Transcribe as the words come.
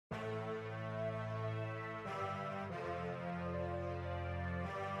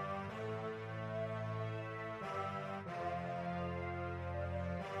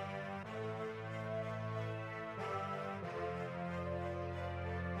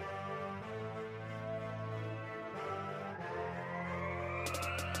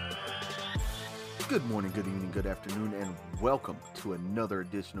Good morning, good evening, good afternoon, and welcome to another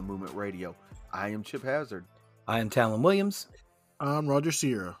edition of Movement Radio. I am Chip Hazard. I am Talon Williams. I'm Roger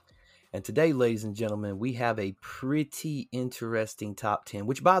Sierra. And today, ladies and gentlemen, we have a pretty interesting top 10,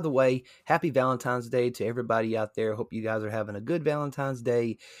 which, by the way, happy Valentine's Day to everybody out there. Hope you guys are having a good Valentine's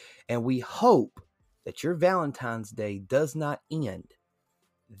Day. And we hope that your Valentine's Day does not end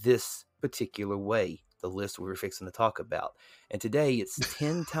this particular way, the list we were fixing to talk about. And today it's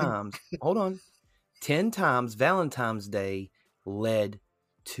 10 times, 10 times Valentine's Day led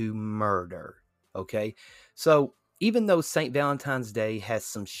to murder. Okay. So even though St. Valentine's Day has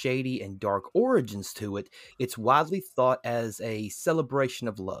some shady and dark origins to it, it's widely thought as a celebration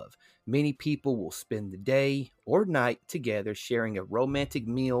of love. Many people will spend the day or night together sharing a romantic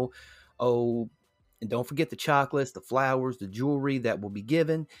meal. Oh, and don't forget the chocolates, the flowers, the jewelry that will be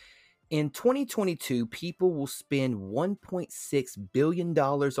given. In 2022, people will spend $1.6 billion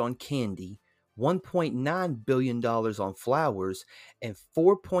on candy, $1.9 billion on flowers, and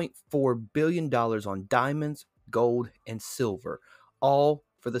 $4.4 billion on diamonds, gold, and silver, all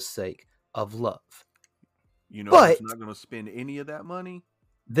for the sake of love. You know who's not going to spend any of that money?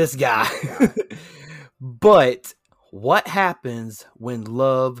 This guy. But what happens when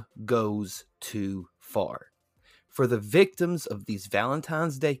love goes too far? For the victims of these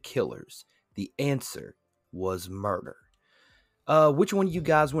Valentine's Day killers, the answer was murder. Which one of you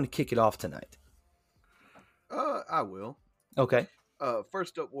guys want to kick it off tonight? I will. Okay.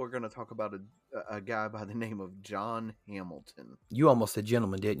 First up, we're going to talk about a guy by the name of John Hamilton. You almost said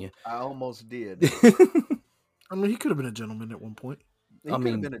gentleman, didn't you? I almost did. I mean, he could have been a gentleman at one point. He could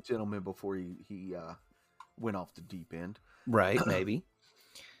have been a gentleman before he went off the deep end. Right, maybe.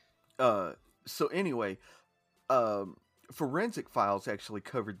 So anyway, Forensic Files actually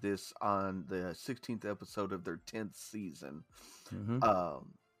covered this on the 16th episode of their 10th season. Mm-hmm.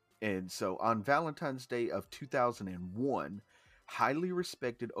 And so on Valentine's Day of 2001, highly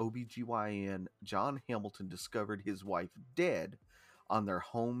respected OBGYN John Hamilton discovered his wife dead on their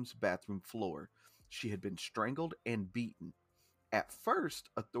home's bathroom floor. She had been strangled and beaten. At first,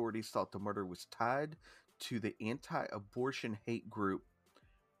 authorities thought the murder was tied to the anti-abortion hate group,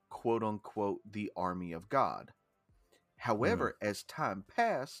 quote unquote, the Army of God. However, as time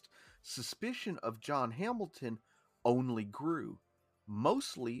passed, suspicion of John Hamilton only grew.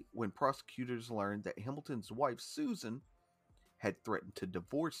 Mostly when prosecutors learned that Hamilton's wife, Susan, had threatened to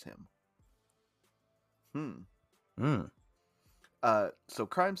divorce him. So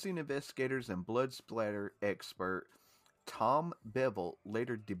crime scene investigators and blood splatter expert Tom Bevel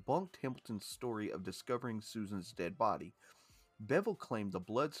later debunked Hamilton's story of discovering Susan's dead body. Bevel claimed the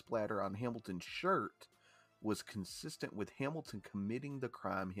blood splatter on Hamilton's shirt was consistent with Hamilton committing the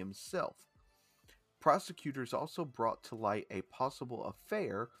crime himself. Prosecutors also brought to light a possible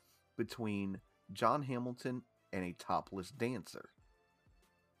affair between John Hamilton and a topless dancer.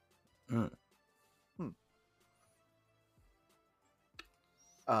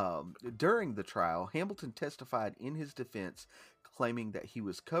 During the trial, Hamilton testified in his defense, claiming that he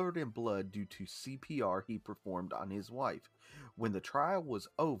was covered in blood due to CPR he performed on his wife. When the trial was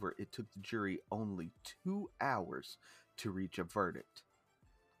over, it took the jury only 2 hours to reach a verdict.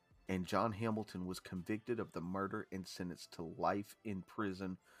 And John Hamilton was convicted of the murder and sentenced to life in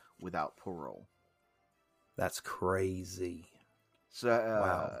prison without parole. That's crazy. So,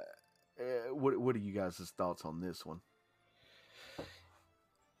 wow. What are you guys' thoughts on this one?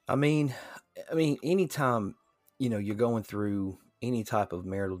 I mean, anytime, you're going through any type of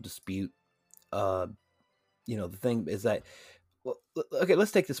marital dispute, the thing is that, well, okay, let's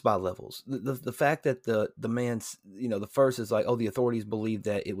take this by levels. The fact that the man's, the first is like, the authorities believe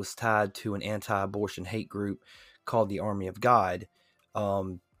that it was tied to an anti-abortion hate group called the Army of God.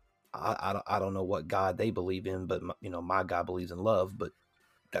 I don't know what God they believe in, but my God believes in love, but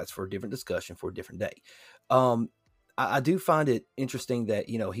that's for a different discussion for a different day. I do find it interesting that,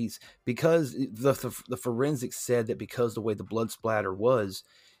 he's, because the forensics said that because the way the blood splatter was,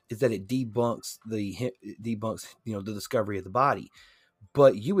 is that it debunks the discovery of the body.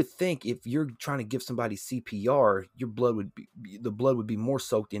 But you would think if you're trying to give somebody CPR, the blood would be more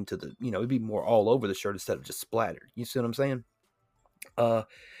soaked into it'd be more all over the shirt instead of just splattered. You see what I'm saying?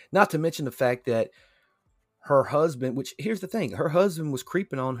 Not to mention the fact that her husband, which here's the thing, her husband was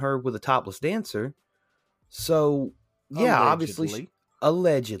creeping on her with a topless dancer. So yeah,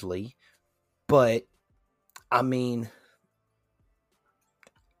 allegedly, but I mean,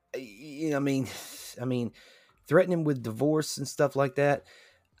 threatening with divorce and stuff like that.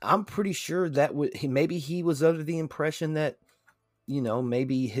 I'm pretty sure that maybe he was under the impression that,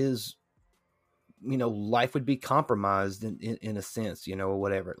 maybe his life would be compromised in a sense, or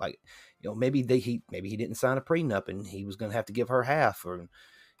whatever. Like, maybe he didn't sign a prenup and he was going to have to give her half, or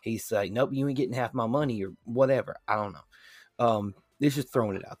he's like, nope, you ain't getting half my money, or whatever. I don't know. It's just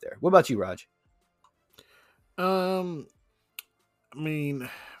throwing it out there. What about you, Raj? I mean,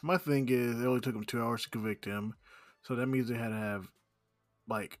 my thing is, it only took them 2 hours to convict him, so that means they had to have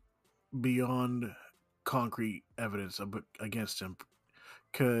like beyond concrete evidence against him.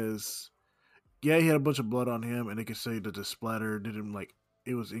 Because yeah, he had a bunch of blood on him, and they could say that the splatter didn't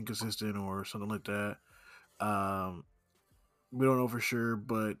it was inconsistent or something like that. Um, we don't know for sure,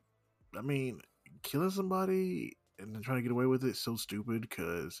 but I mean, killing somebody and then trying to get away with it is so stupid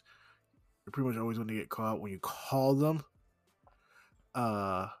because you're pretty much always going to get caught when you call them.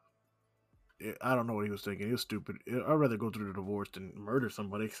 I don't know what he was thinking. He was stupid. I'd rather go through the divorce than murder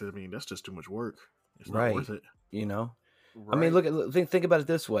somebody because I mean that's just too much work. It's not worth it. I mean, think about it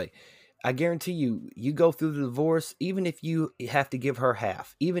this way. I guarantee you go through the divorce, even if you have to give her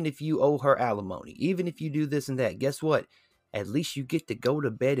half, even if you owe her alimony, even if you do this and that, guess what? At least you get to go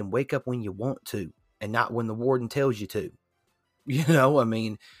to bed and wake up when you want to, and not when the warden tells you to. I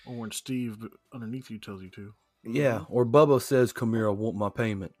mean... Or when Steve underneath you tells you to. Yeah, or Bubba says, come here, I want my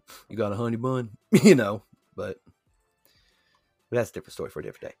payment. You got a honey bun? But that's a different story for a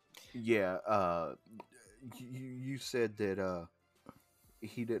different day. Yeah, you said that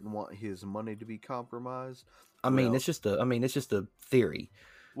he didn't want his money to be compromised. I mean, it's just a theory.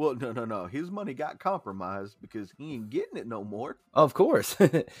 Well, no. His money got compromised because he ain't getting it no more. Of course.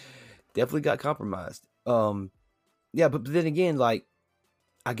 Definitely got compromised. Yeah, but then again, like,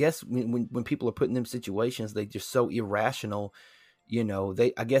 I guess when people are put in them situations, they just so irrational,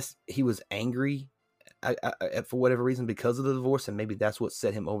 I guess he was angry for whatever reason because of the divorce, and maybe that's what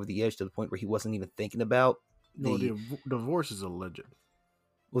set him over the edge to the point where he wasn't even thinking about the divorce is alleged.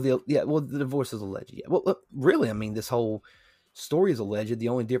 Well, the divorce is alleged. Yeah. Well, really, I mean, this whole story is alleged. The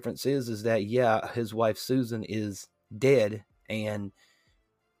only difference is that his wife Susan is dead, and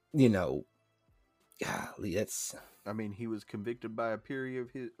golly, that's... I mean, he was convicted by a period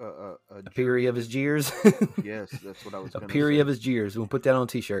of his a period of his jeers. Yes, that's what I was. A period of his jeers. We'll put that on a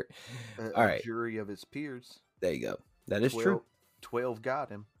t-shirt. All right. Jury of his peers. There you go. That is true. 12 got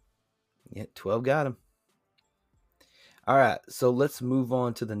him. Yeah, 12 got him. All right, so let's move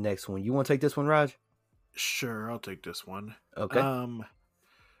on to the next one. You want to take this one, Raj? Sure, I'll take this one. Okay.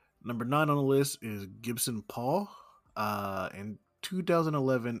 Number 9 on the list is Gibson Paul. In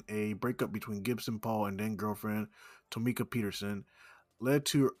 2011, a breakup between Gibson Paul and then girlfriend Tomika Peterson led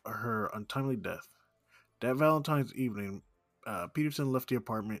to her untimely death. That Valentine's evening, Peterson left the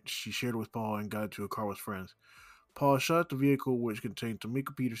apartment she shared with Paul and got into a car with friends. Paul shot the vehicle, which contained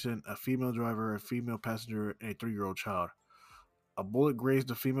Tomika Peterson, a female driver, a female passenger, and a 3-year-old child. A bullet grazed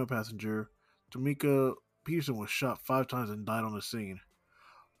the female passenger. Tomika Peterson was shot 5 times and died on the scene.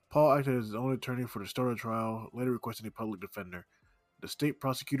 Paul acted as his own attorney for the start of the trial, later requesting a public defender. The state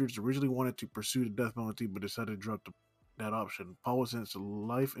prosecutors originally wanted to pursue the death penalty, but decided to drop that option. Paul was sentenced to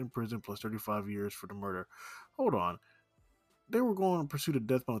life in prison plus 35 years for the murder. Hold on. They were going to pursue the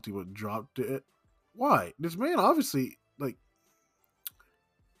death penalty, but dropped it? Why? This man obviously,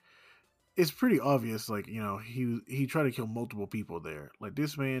 it's pretty obvious, he tried to kill multiple people there. Like,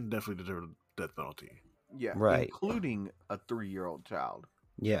 this man definitely deserved a death penalty. Yeah, right. Including a 3-year-old child.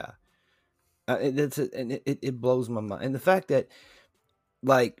 Yeah. It blows my mind. And the fact that,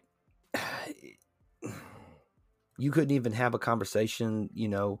 like, you couldn't even have a conversation,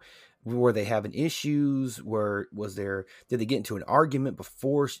 were they having issues? Did they get into an argument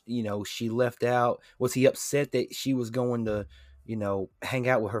before, she left out? Was he upset that she was going to, hang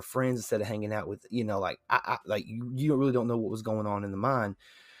out with her friends instead of hanging out with, you really don't know what was going on in the mind,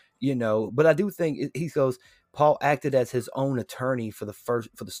 but I do think he goes, Paul acted as his own attorney for the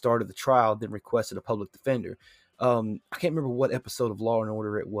start of the trial, then requested a public defender. I can't remember what episode of Law and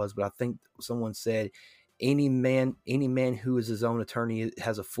Order it was, but I think someone said any man who is his own attorney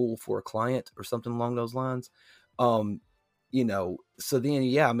has a fool for a client or something along those lines. So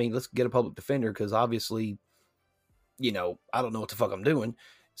then, I mean, let's get a public defender because obviously, I don't know what the fuck I'm doing.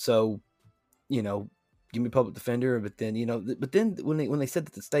 So, give me a public defender. But then, when they said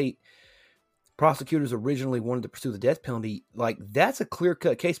that the state prosecutors originally wanted to pursue the death penalty, like, that's a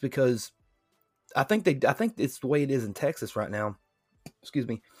clear-cut case because I think it's the way it is in Texas right now. Excuse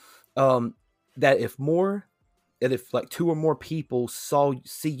me. That if 2 or more people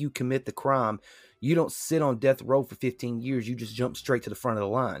see you commit the crime, you don't sit on death row for 15 years. You just jump straight to the front of the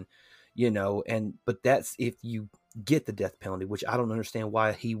line, but that's if you get the death penalty, which I don't understand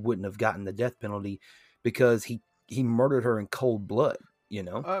why he wouldn't have gotten the death penalty because he murdered her in cold blood. You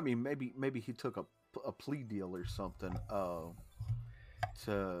know, I mean, maybe he took a plea deal or something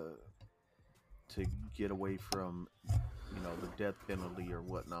to get away from the death penalty or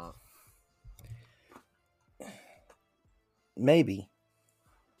whatnot. maybe.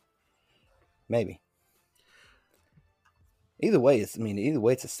 Either way, it's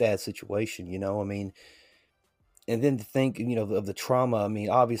a sad situation. You know, I mean, and then to think, of the trauma. I mean,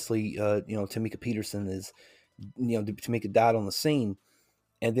 obviously, Tamika Peterson is, Tamika died on the scene,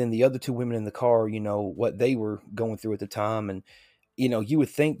 and then the other two women in the car, what they were going through at the time, and you would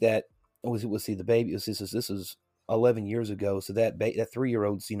think that was see the baby. This was 11 years ago, so that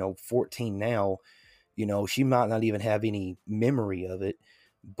 3-year-old's 14 now. She might not even have any memory of it,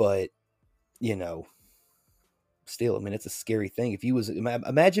 but still, I mean, it's a scary thing. If you was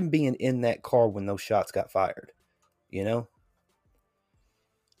imagine being in that car when those shots got fired, Yeah.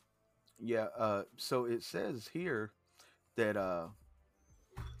 So it says here that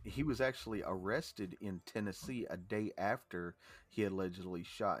he was actually arrested in Tennessee a day after he allegedly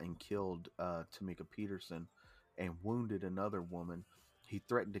shot and killed Tamika Peterson and wounded another woman. He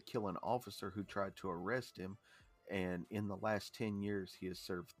threatened to kill an officer who tried to arrest him, and in the last 10 years, he has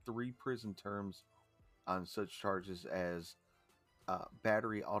served 3 prison terms on such charges as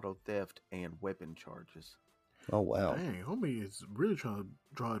battery, auto theft, and weapon charges. Oh wow! Dang, homie is really trying to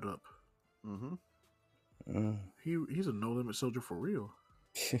draw it up. Mm-hmm. He's a no limit soldier for real.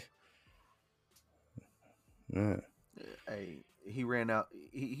 Hey, he ran out.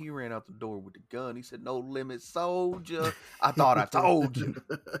 He ran out the door with the gun. He said, "No limit soldier." I thought I told you.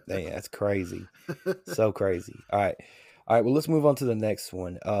 Dang, that's crazy. So crazy. All right. Well, let's move on to the next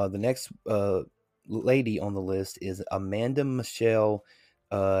one. The next lady on the list is Amanda Michelle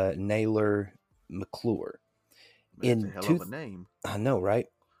Naylor McClure. That's a hell of a name. I know, right?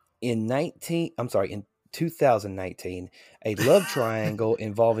 In 2019, a love triangle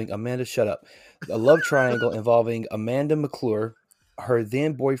involving Amanda. Shut up. A love triangle involving Amanda McClure, her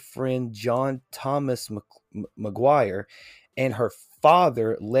then boyfriend John Thomas McGuire, and her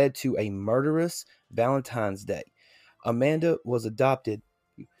father led to a murderous Valentine's Day. Amanda was adopted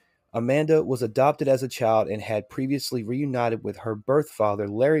as a child and had previously reunited with her birth father,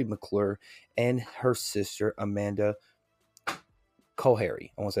 Larry McClure, and her sister, Amanda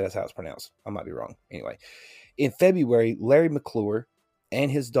Colharry. I want to say that's how it's pronounced. I might be wrong. Anyway, in February, Larry McClure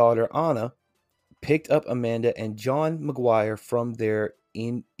and his daughter, Anna, picked up Amanda and John McGuire from their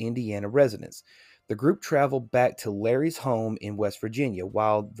Indiana residence. The group traveled back to Larry's home in West Virginia.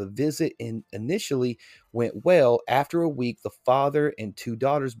 While the visit initially went well, after a week, the father and 2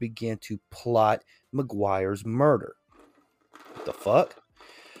 daughters began to plot McGuire's murder. What the fuck?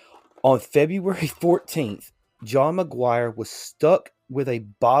 On February 14th, John McGuire was struck with a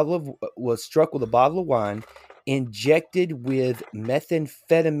bottle of wine, injected with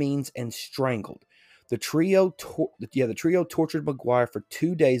methamphetamines, and strangled. The trio tortured McGuire for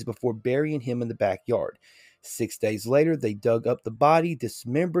 2 days before burying him in the backyard. 6 days later, they dug up the body,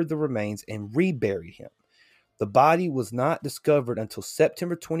 dismembered the remains, and reburied him. The body was not discovered until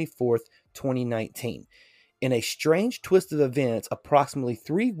September 24th, 2019. In a strange twist of events, approximately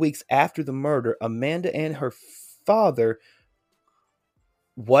 3 weeks after the murder, Amanda and her father...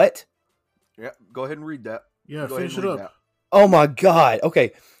 What? Yeah, go ahead and read that. Yeah, finish it up. That. Oh my God.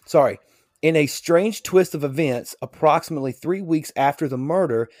 Okay, sorry. In a strange twist of events, approximately 3 weeks after the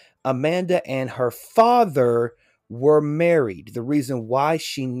murder, Amanda and her father were married. The reason why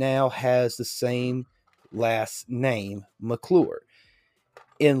she now has the same last name, McClure.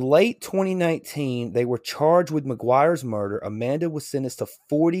 In late 2019, they were charged with McGuire's murder. Amanda was sentenced to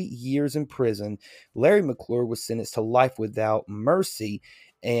 40 years in prison. Larry McClure was sentenced to life without mercy.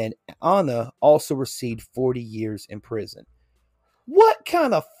 And Anna also received 40 years in prison. What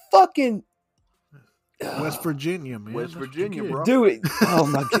kind of fucking... West Virginia, man. West Virginia, bro. Dude, oh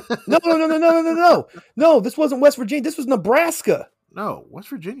my God. No. No, this wasn't West Virginia. This was Nebraska. No, West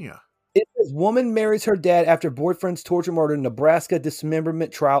Virginia. It says woman marries her dad after boyfriend's torture murder. Nebraska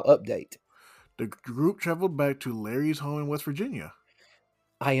dismemberment trial update. The group traveled back to Larry's home in West Virginia.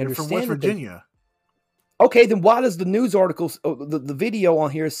 I understand. They're from West Virginia. Okay, then why does the news articles, the video on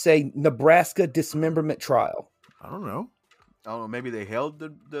here say Nebraska dismemberment trial? I don't know. Maybe they held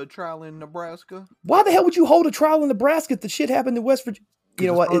the trial in Nebraska. Why the hell would you hold a trial in Nebraska if the shit happened in West Virginia? You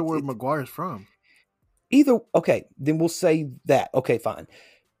know what? Where McGuire's from. Okay, then we'll say that. Okay, fine.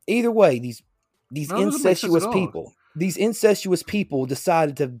 Either way, these incestuous people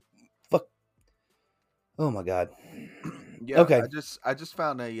decided to fuck. Oh my God. Yeah. Okay. I just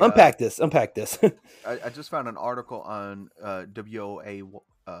found a unpack this. I just found an article on WOAY.com,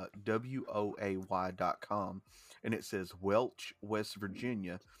 and it says Welch, West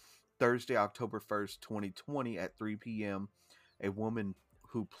Virginia, Thursday, October 1st, 2020 at 3 p.m. A woman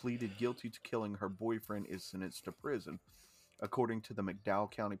who pleaded guilty to killing her boyfriend is sentenced to prison. According to the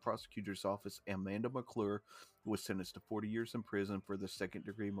McDowell County Prosecutor's Office, Amanda McClure was sentenced to 40 years in prison for the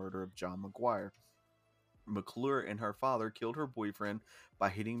second-degree murder of John McGuire. McClure and her father killed her boyfriend by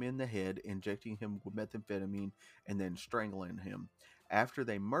hitting him in the head, injecting him with methamphetamine, and then strangling him. After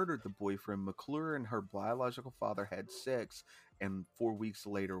they murdered the boyfriend, McClure and her biological father had sex, and 4 weeks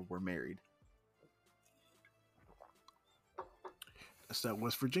later were married. That's that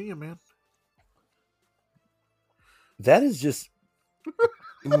West Virginia, man. That is just.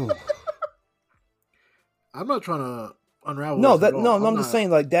 I'm not trying to unravel. No, this at all. I'm just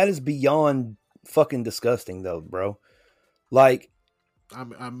saying, like, that is beyond fucking disgusting, though, bro. Like,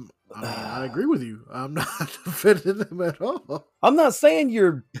 I agree with you. I'm not defending them at all. I'm not saying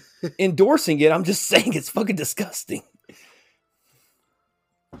you're endorsing it. I'm just saying it's fucking disgusting.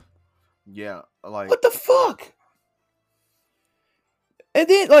 Yeah, like, what the fuck? And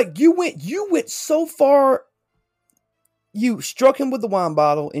then, like, you went so far. You struck him with the wine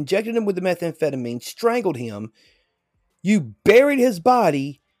bottle, injected him with the methamphetamine, strangled him. You buried his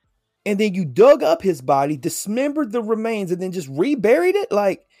body, and then you dug up his body, dismembered the remains, and then just reburied it?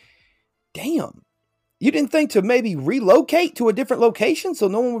 Like, damn. You didn't think to maybe relocate to a different location so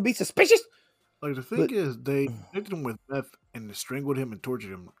no one would be suspicious? Like, the thing is, they injected him with meth and strangled him and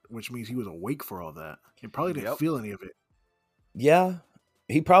tortured him, which means he was awake for all that. He probably didn't feel any of it. Yeah.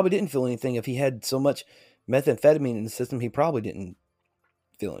 He probably didn't feel anything. If he had so much methamphetamine in the system, he probably didn't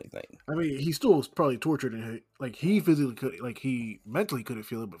feel anything. I mean, he still was probably tortured, and like, he physically could, like, he mentally couldn't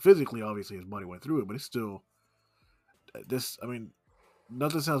feel it, but physically, obviously, his body went through it. But it's still this. I mean,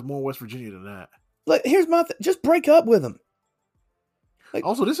 nothing sounds more West Virginia than that. Like, here's my just break up with him. Like,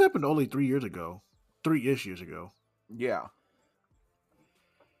 also, this happened only 3 years ago, 3-ish years ago. Yeah.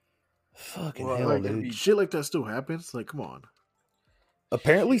 Fucking hell, like, dude. Shit like that still happens. Like, come on.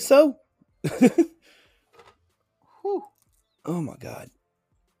 Apparently so. Whew. Oh my god.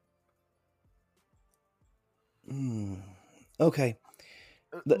 Okay.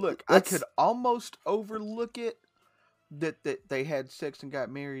 Look, I could almost overlook it that they had sex and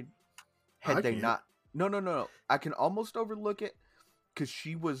got married had they not. No. I can almost overlook it because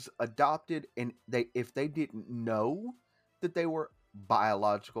she was adopted, and if they didn't know that they were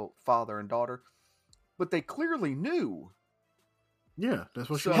biological father and daughter, but they clearly knew. Yeah, that's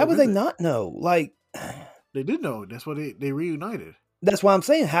what. How would they not know? Like, they did know. That's why they reunited. That's why I'm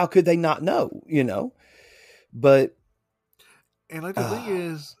saying, how could they not know? You know, but and like the thing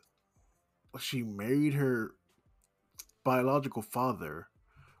is, she married her biological father.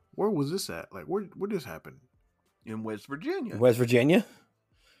 Where was this at? Like, where this happened? In West Virginia. West Virginia?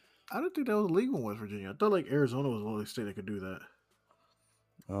 I didn't think that was legal in West Virginia. I thought like Arizona was the only state that could do that.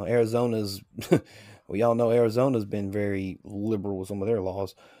 Well, Arizona's, we all know Arizona's been very liberal with some of their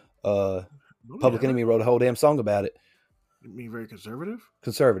laws. Public Enemy wrote a whole damn song about it. You mean very conservative?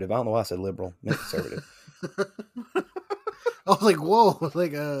 Conservative. I don't know why I said liberal. I meant conservative. I was like, whoa.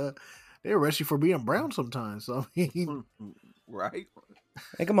 Like, they arrest you for being brown sometimes. So, I mean. Right?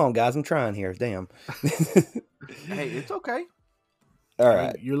 Hey, come on, guys. I'm trying here. Damn. Hey, it's okay. All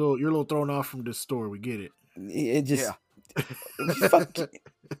right. You're a little thrown off from this story. We get it. It just... Yeah.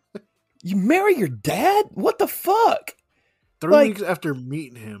 You marry your dad? What the fuck? 3 weeks after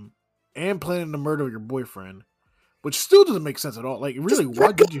meeting him and planning the murder of your boyfriend, which still doesn't make sense at all. Like, really,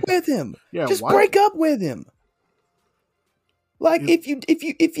 why did you with him? Yeah, just break up with him. Like, if you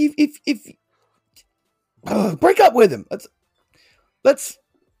break up with him. Let's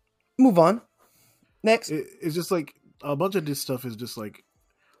move on. Next, it's just like a bunch of this stuff is just like.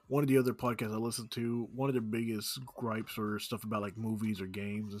 One of the other podcasts I listened to, one of their biggest gripes or stuff about like movies or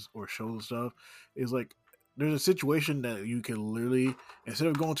games or shows and stuff is like there's a situation that you can literally, instead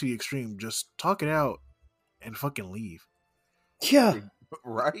of going to the extreme, just talk it out and fucking leave. Yeah.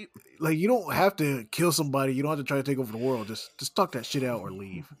 Right? Like, you don't have to kill somebody. You don't have to try to take over the world. Just talk that shit out or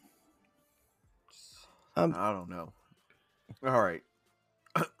leave. I don't know. All right.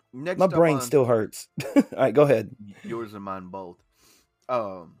 Next, my brain still hurts. All right, go ahead. Yours and mine both.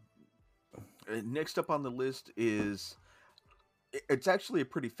 Next up on the list is, it's actually a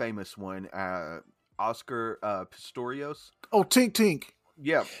pretty famous one. Oscar Pistorius. Oh, Tink Tink.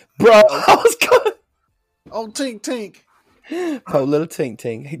 Yeah. Bro, I was going. Oh, Tink Tink. Oh, little Tink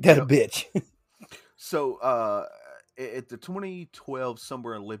Tink. Ain't that a bitch? So, at the 2012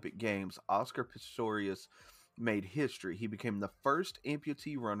 Summer Olympic Games, Oscar Pistorius made history. He became the first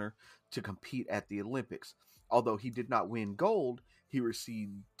amputee runner to compete at the Olympics. Although he did not win gold, He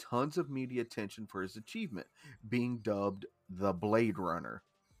received tons of media attention for his achievement, being dubbed the Blade Runner.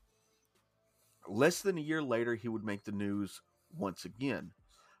 Less than a year later, he would make the news once again.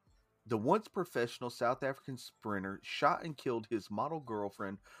 The once professional South African sprinter shot and killed his model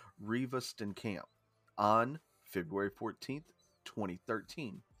girlfriend, Riva Steenkamp, on February 14th,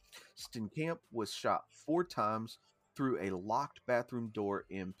 2013. Steenkamp was shot 4 times through a locked bathroom door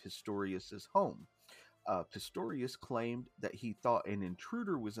in Pistorius's home. Pistorius claimed that he thought an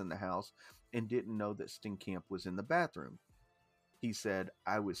intruder was in the house and didn't know that Steenkamp was in the bathroom. He said,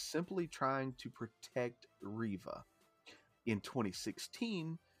 "I was simply trying to protect Riva." In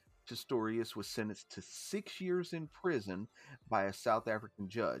 2016, Pistorius was sentenced to 6 years in prison by a South African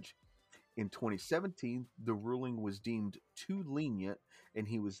judge. In 2017, the ruling was deemed too lenient, and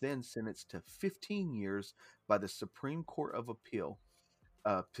he was then sentenced to 15 years by the Supreme Court of Appeal.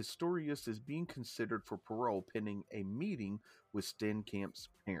 Pistorius is being considered for parole pending a meeting with Steenkamp's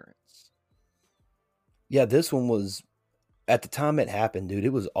parents. Yeah, this one was, at the time it happened, dude, it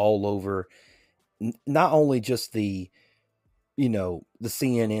was all over. Not only just the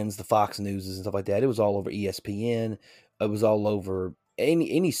CNNs, the Fox Newses and stuff like that. It was all over ESPN. It was all over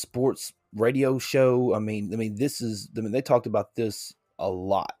any sports radio show. I mean, they talked about this a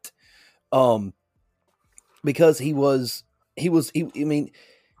lot. Because he was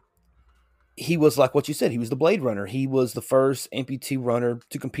like what you said. He was the Blade Runner. He was the first amputee runner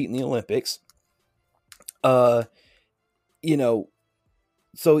to compete in the Olympics.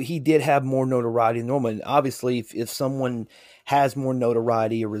 So he did have more notoriety than normal. And obviously, if someone has more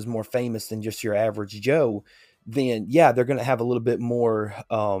notoriety or is more famous than just your average Joe, then yeah, they're going to have a little bit more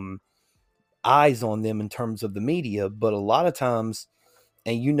eyes on them in terms of the media. But a lot of times,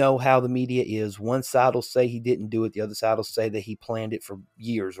 and you know how the media is, one side will say he didn't do it, the other side will say that he planned it for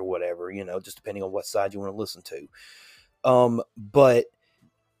years or whatever, just depending on what side you want to listen to. But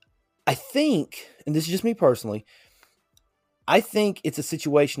I think, and this is just me personally, I think it's a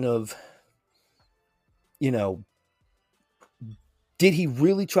situation of, did he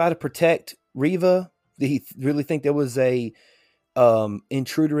really try to protect Riva? Did he really think there was a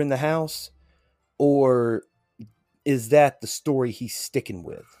intruder in the house? Or is that the story he's sticking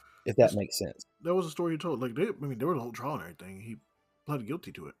with, if that makes sense? That was a story he told. Like, there was a whole trial and everything. He pled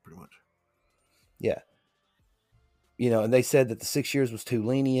guilty to it, pretty much. Yeah. And they said that the 6 years was too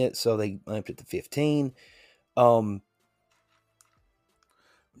lenient, so they upped it to 15.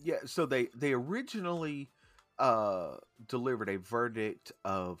 Yeah, so they originally delivered a verdict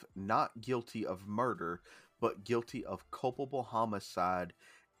of not guilty of murder, but guilty of culpable homicide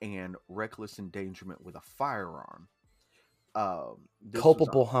and reckless endangerment with a firearm.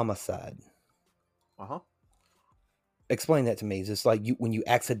 Culpable homicide. Uh-huh. Explain that to me. Is this like when you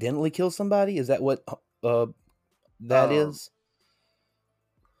accidentally kill somebody? Is that what that is?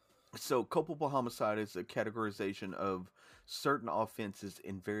 So culpable homicide is a categorization of certain offenses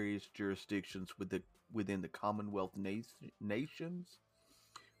in various jurisdictions within the Commonwealth nations,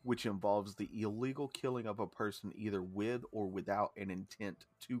 which involves the illegal killing of a person either with or without an intent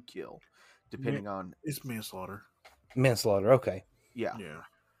to kill, depending on... It's manslaughter. Manslaughter, okay. Yeah. Yeah.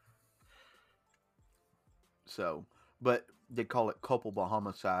 So, but they call it culpable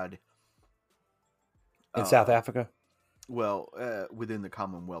homicide. In South Africa? Well, within the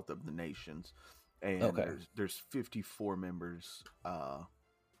Commonwealth of the Nations. And okay. there's 54 members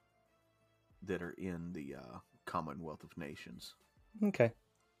that are in the Commonwealth of Nations. Okay.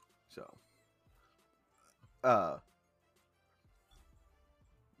 So,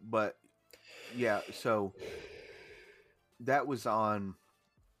 but yeah, so that was on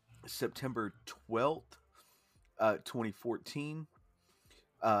September 12th, 2014.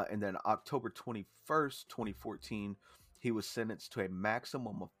 And then October 21st, 2014, he was sentenced to a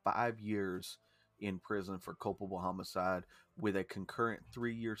maximum of 5 years in prison for culpable homicide with a concurrent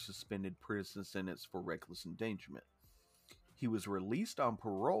 3-year suspended prison sentence for reckless endangerment. He was released on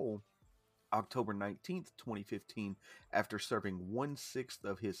parole October 19th, 2015, after serving 1/6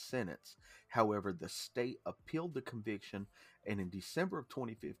 of his sentence. However, the state appealed the conviction, and in December of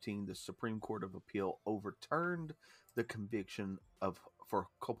 2015, the Supreme Court of Appeal overturned the conviction for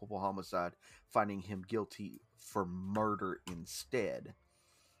culpable homicide, finding him guilty for murder instead.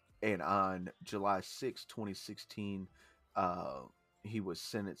 And on July 6, 2016, he was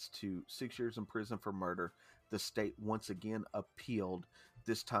sentenced to 6 years in prison for murder. The state once again appealed,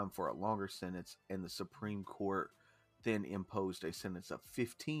 this time for a longer sentence, and the Supreme Court then imposed a sentence of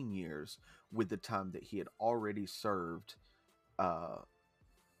 15 years, with the time that he had already served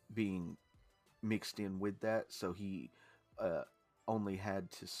being mixed in with that. So he only had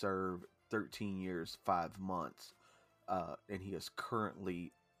to serve 13 years, 5 months and he is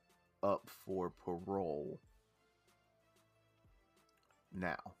currently up for parole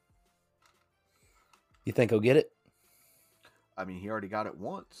now. You think he'll get it? I mean, he already got it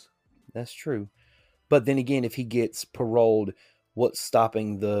once. That's true. But then again, if he gets paroled, what's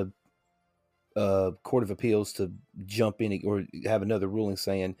stopping the Court of Appeals to jump in or have another ruling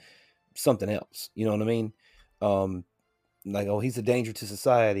saying something else? You know what I mean? Like, oh, he's a danger to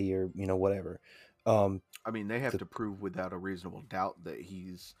society, or whatever. I mean, they have to to prove without a reasonable doubt that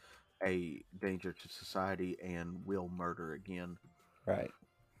he's a danger to society and will murder again. Right.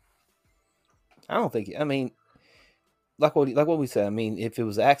 I don't think. I mean, like what we said. I mean, if it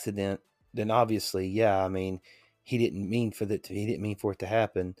was an accident, then obviously, yeah. I mean, he didn't mean for it to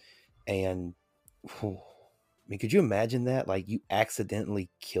happen. And I mean, could you imagine that? Like, you accidentally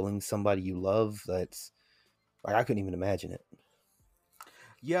killing somebody you love? That's like, I couldn't even imagine it.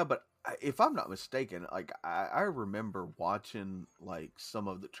 Yeah, but if I'm not mistaken, like I remember watching like some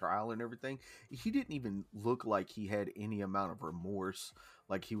of the trial and everything. He didn't even look like he had any amount of remorse,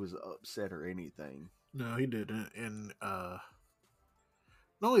 like he was upset or anything. No, he didn't. And not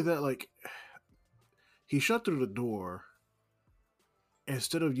only that, like, he shut through the door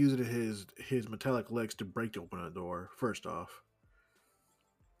instead of using his metallic legs to break open the door. First off,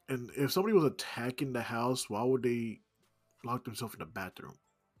 and if somebody was attacking the house, why would they lock themselves in the bathroom?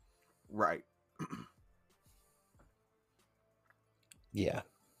 Right. Yeah.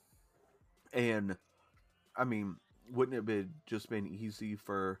 And I mean, wouldn't it have just been easy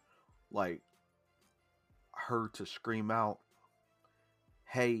for like her to scream out,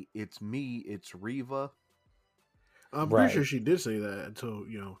 "Hey, it's me, it's Reva"? I'm Right. pretty sure she did say that until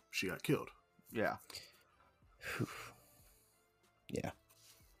she got killed. Yeah. Yeah.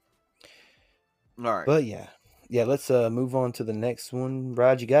 All right. But yeah. Let's move on to the next one.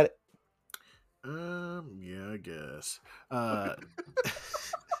 Rod, you got it? Yeah, I guess.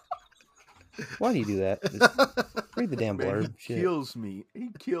 Why do you do that? Just read the damn blurb. Man, he kills me. He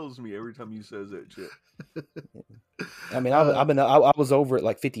kills me every time he says that shit. I mean, I was over it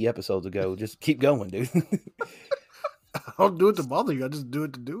like 50 episodes ago. Just keep going, dude. I don't do it to bother you. I just do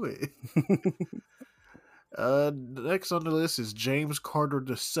it to do it. Next on the list is James Carter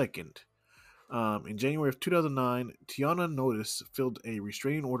II. In January of 2009, Tiana Notice filed a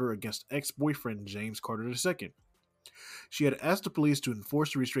restraining order against ex-boyfriend James Carter II. She had asked the police to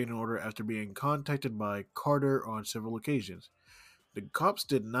enforce the restraining order after being contacted by Carter on several occasions. The cops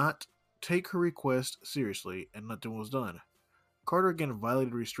did not take her request seriously, and nothing was done. Carter again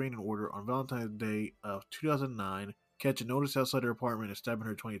violated a restraining order on Valentine's Day of 2009, catching Notice outside her apartment and stabbing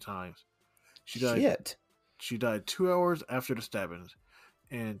her 20 times. She died 2 hours after the stabbings.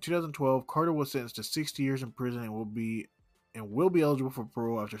 In 2012, Carter was sentenced to 60 years in prison and will be eligible for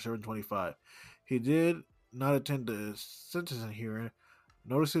parole after serving 25. He did not attend the sentencing hearing.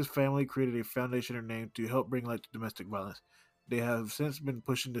 Notice's family created a foundation in her name to help bring light to domestic violence. They have since been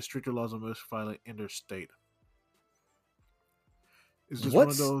pushing the stricter laws on domestic violence in their state. It's just one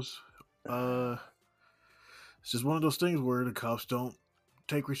of those. It's just one of those things where the cops don't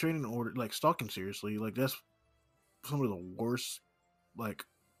take restraining order, like stalking, seriously. Like, that's some of the worst, like,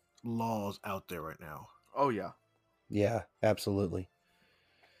 laws out there right now. Oh yeah. Yeah, absolutely.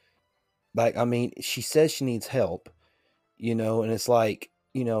 Like, I mean, she says she needs help, and it's like,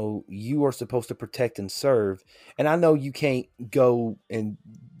 you are supposed to protect and serve. And I know you can't go and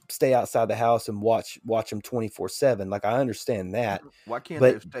stay outside the house and watch them 24/7. Like, I understand that. Why can't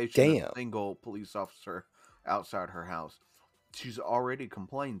but they station damn. a single police officer outside her house? She's already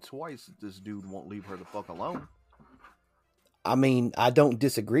complained twice that this dude won't leave her the fuck alone. I mean, I don't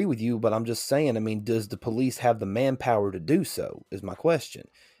disagree with you, but I'm just saying, I mean, does the police have the manpower to do so, is my question.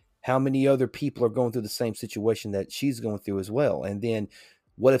 How many other people are going through the same situation that she's going through as well? And then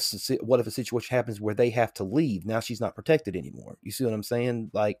what if a situation happens where they have to leave? Now she's not protected anymore. You see what I'm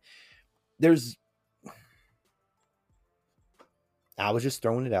saying? Like, I was just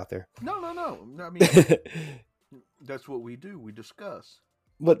throwing it out there. No. I mean, that's what we do. We discuss.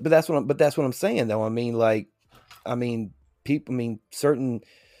 But that's what I'm saying, though. I mean, like, people. I mean, certain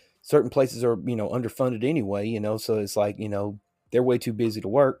places are underfunded anyway. So it's like they're way too busy to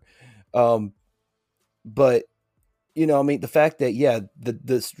work. But I mean, the fact that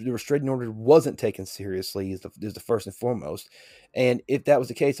the restraining order wasn't taken seriously is the first and foremost. And if that was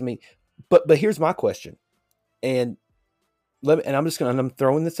the case, I mean, but here's my question, and I'm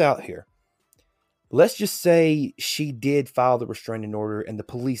throwing this out here. Let's just say she did file the restraining order and the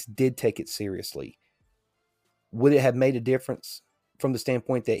police did take it seriously. Would it have made a difference from the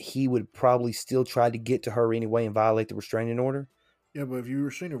standpoint that he would probably still try to get to her anyway and violate the restraining order? Yeah, but if you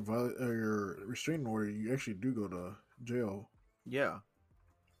restrain your restraining order, you actually do go to jail. Yeah.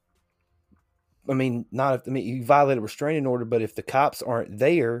 I mean, not if you violate a restraining order, but if the cops aren't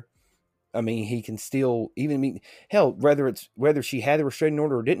there, I mean, he can still hell, whether she had the restraining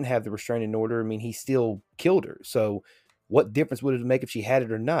order or didn't have the restraining order. I mean, he still killed her. So, what difference would it make if she had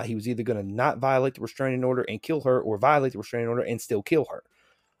it or not? He was either going to not violate the restraining order and kill her, or violate the restraining order and still kill her.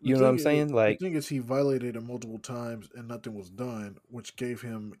 You know what I'm saying? The thing is, he violated it multiple times and nothing was done, which gave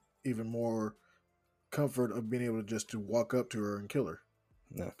him even more comfort of being able to just to walk up to her and kill her.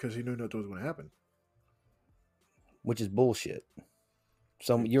 No. Because he knew nothing was going to happen. Which is bullshit.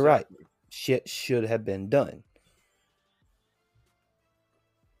 So You're right. Shit should have been done.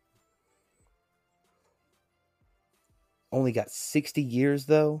 Only got 60 years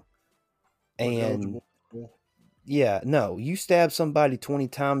though. And yeah, no, you stab somebody 20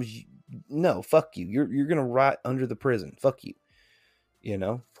 times. No, fuck you. You're going to rot under the prison. Fuck you. You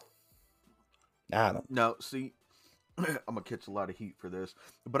know? I don't. Now, see, I'm gonna catch a lot of heat for this,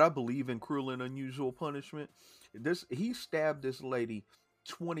 but I believe in cruel and unusual punishment. He stabbed this lady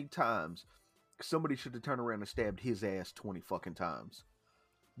 20 times. Somebody should have turned around and stabbed his ass 20 fucking times.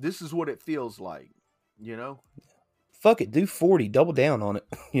 This is what it feels like, you know? Fuck it, do 40, double down on it,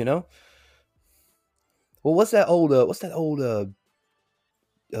 you know? Well, what's that old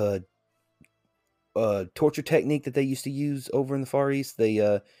torture technique that they used to use over in the Far East? They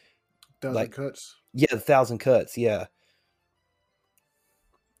 1,000 cuts. Yeah, 1,000 cuts. Yeah.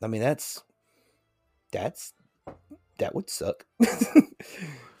 I mean, that would suck.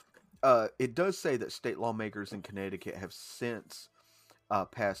 It does say that state lawmakers in Connecticut have since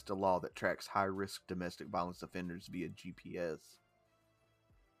passed a law that tracks high-risk domestic violence offenders via GPS.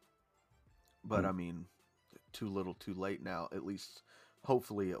 But I mean, too little, too late now. At least,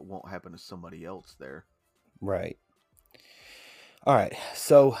 hopefully, it won't happen to somebody else there. Right. All right.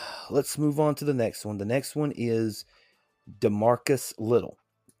 So let's move on to the next one. The next one is DeMarcus Little.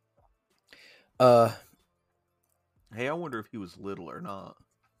 Hey, I wonder if he was little or not.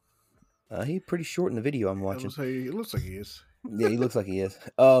 He's pretty short in the video I'm watching. It looks like he is. Yeah, he looks like he is.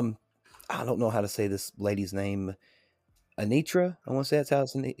 I don't know how to say this lady's name. Anitra, I want to say that's how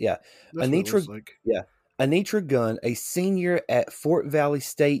it's. Yeah, That's Anitra. What it looks like. Yeah, Anitra Gunn, a senior at Fort Valley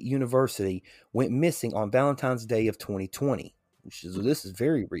State University, went missing on Valentine's Day of 2020. This is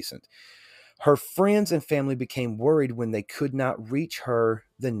very recent. Her friends and family became worried when they could not reach her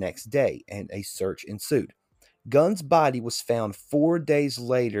the next day, and a search ensued. Gunn's body was found 4 days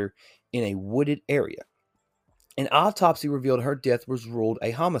later in a wooded area. An autopsy revealed her death was ruled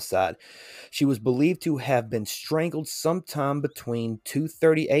a homicide. She was believed to have been strangled sometime between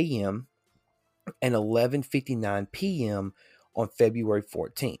 2:30 a.m. and 11:59 p.m. on February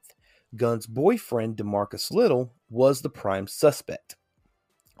 14th. Gunn's boyfriend, DeMarcus Little, was the prime suspect.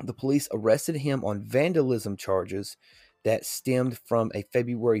 The police arrested him on vandalism charges that stemmed from a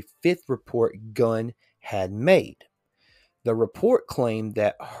February 5th report Gunn had made. The report claimed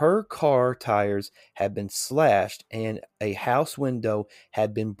that her car tires had been slashed and a house window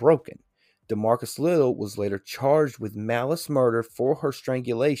had been broken. DeMarcus Little was later charged with malice murder for her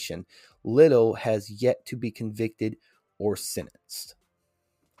strangulation. Little has yet to be convicted or sentenced.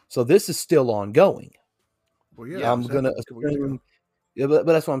 So this is still ongoing. Well, yeah, I'm going to assume, but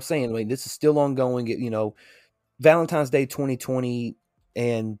that's what I'm saying. I mean, this is still ongoing. You know, Valentine's Day 2020,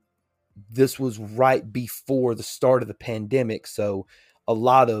 and this was right before the start of the pandemic. So a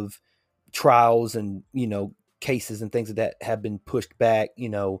lot of trials and, you know, cases and things of that have been pushed back, you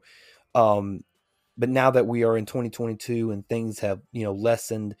know. But now that we are in 2022 and things have, you know,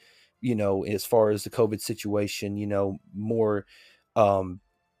 lessened, you know, as far as the COVID situation, you know, more, you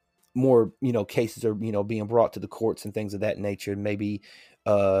know, cases are, you know, being brought to the courts and things of that nature. Maybe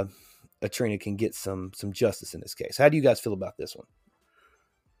Atrina can get some justice in this case. How do you guys feel about this one?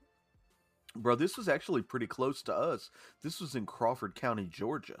 Bro, this was actually pretty close to us. This was in Crawford County,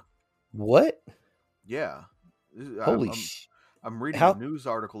 Georgia. What? Yeah. Holy shit. I'm reading a news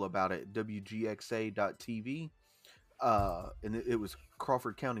article about it, WGXA.tv, and it was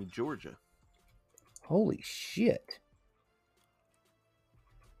Crawford County, Georgia. Holy shit.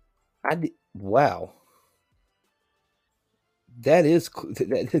 Wow. That is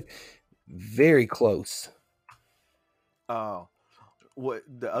very close. What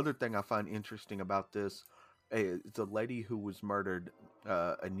the other thing I find interesting about this is the lady who was murdered,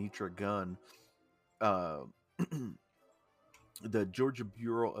 Anitra Gunn, the Georgia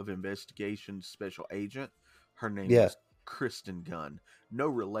Bureau of Investigation special agent, her name is Kristen Gunn. No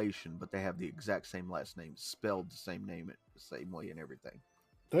relation, but they have the exact same last name, spelled the same name, the same way and everything.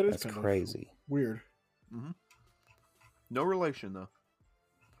 That's crazy. Weird. Mm-hmm. No relation, though.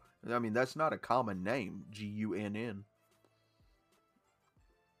 I mean, that's not a common name, Gunn.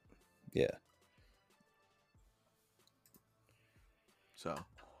 Yeah. So,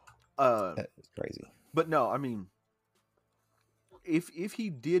 That's crazy. but no, I mean, if he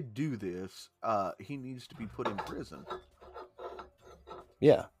did do this, he needs to be put in prison.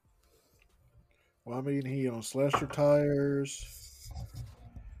 Yeah. Well, I mean, he slashed your tires,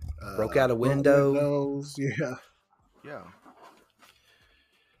 Broke out a broke window. windows. Yeah. Yeah.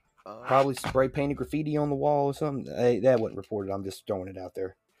 Probably spray painted graffiti on the wall or something. Hey, that wasn't reported. I'm just throwing it out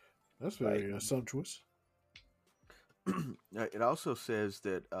there. That's very sumptuous. It also says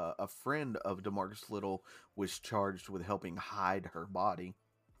that a friend of DeMarcus Little was charged with helping hide her body.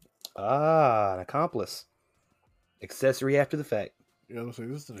 Ah, an accomplice. Accessory after the fact. Yeah, I was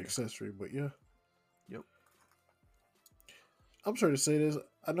saying this is an accessory, but yeah. Yep. I'm sorry to say this.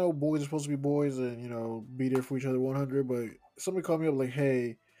 I know boys are supposed to be boys and be there for each other 100. But somebody called me up like,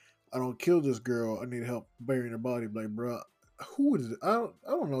 "Hey, I don't kill this girl. I need help burying her body." I'm like, bro, who is it? I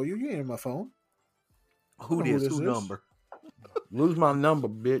don't know you. You ain't in my phone. Who this? Who number? Lose my number,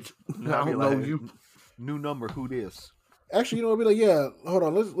 bitch. I don't know you. New number. Who this? Actually, I'll be like, yeah, hold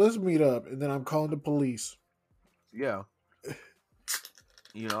on, let's meet up, and then I'm calling the police. Yeah.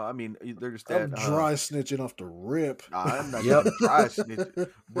 I mean, there's that. I'm dry snitching off the rip. I'm not even dry snitching,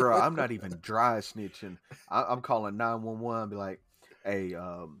 bro. I'm not even dry snitching. I'm calling 911. Be like, hey,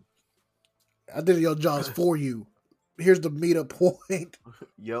 I did your jobs for you. Here's the meetup point.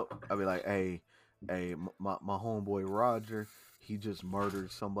 Yep. I'll be like, hey, my homeboy Roger, he just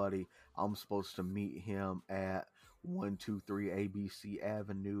murdered somebody. I'm supposed to meet him at 123 ABC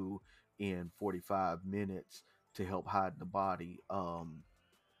Avenue in 45 minutes to help hide the body.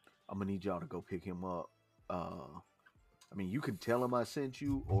 I'm gonna need y'all to go pick him up. I mean, you can tell him I sent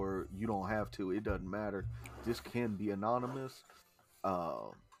you, or you don't have to. It doesn't matter. This can be anonymous.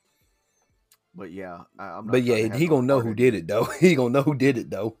 But yeah, I'm not. But yeah, he gonna know who did it though. He gonna know who did it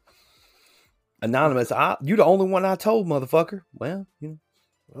though. Anonymous, you the only one I told, motherfucker. Well,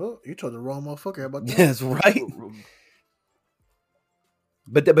 Well, you told the wrong motherfucker. How about that? That's right.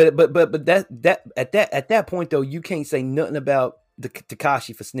 But that at that point though, you can't say nothing about the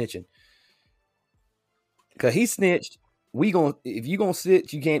Tekashi for snitching, cause he snitched. If you gonna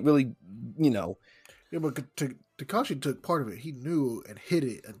snitch, you can't really, Yeah, but Tekashi took part of it. He knew and hid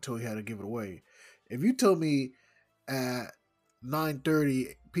it until he had to give it away. If you tell me at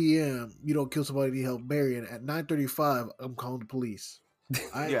 9:30 p.m. you don't kill somebody to help bury it, at 9:35 I'm calling the police.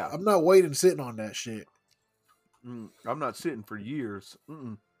 I'm not sitting on that shit. I'm not sitting for years.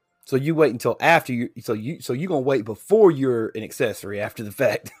 Mm-mm. So you wait until after you. So you gonna wait before you're an accessory after the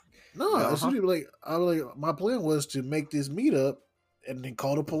fact. No, it's like my plan was to make this meetup and then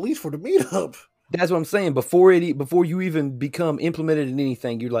call the police for the meetup. That's what I'm saying. Before you even become implemented in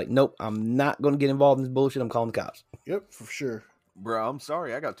anything, you're like, nope, I'm not gonna get involved in this bullshit. I'm calling the cops. Yep, for sure. Bro, I'm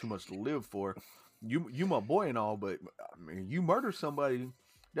sorry, I got too much to live for. You my boy and all, but I mean, you murder somebody,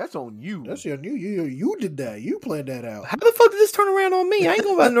 that's on you. That's on you. You did that. You planned that out. How the fuck did this turn around on me? I ain't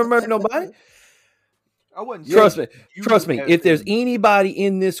gonna murder nobody. I wasn't. Trust me. If there's anybody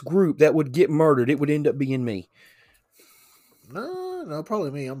in this group that would get murdered, it would end up being me. No,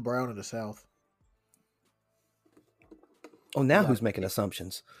 probably me. I'm brown in the South. Oh, now who's making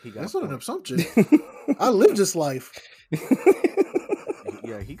assumptions? That's not an assumption. I lived this life.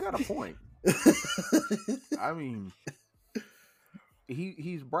 Yeah, he got a point. I mean,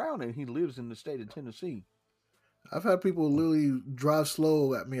 he's brown and he lives in the state of Tennessee. I've had people literally drive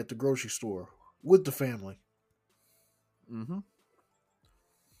slow at me at the grocery store with the family. Mm-hmm.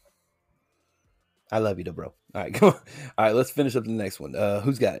 I love you though, bro. All right, come on. All right, let's finish up the next one.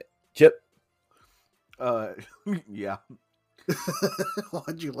 Who's got it? Chip? Yeah.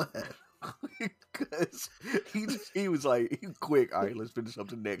 Why'd you laugh? Because he was like, he quick. All right, let's finish up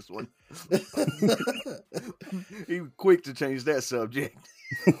the next one. He was quick to change that subject.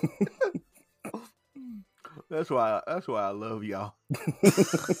 That's why I love y'all.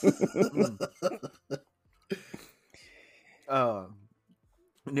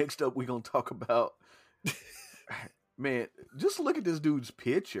 Next up, we're gonna talk about, man. Just look at this dude's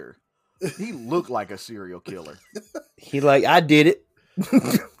picture. He looked like a serial killer. He like, I did it.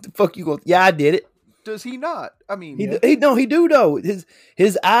 The fuck you go? Yeah, I did it. Does he not? I mean, he do though.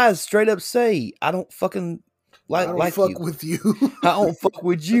 His eyes straight up say, I don't fucking like fuck with you. I don't fuck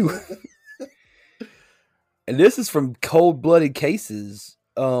with you. And this is from Cold Blooded Cases.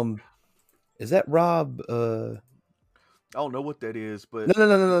 Is that Rob? I don't know what that is, but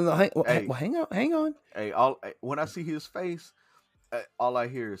no. Hang on. Hey, when I see his face, all I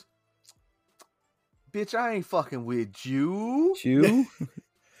hear is, "Bitch, I ain't fucking with you." You?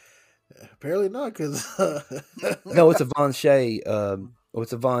 Apparently not, because no, it's a Von Shea.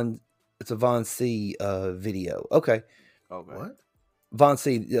 It's a Von It's a Von C video. Okay. Okay. What? Von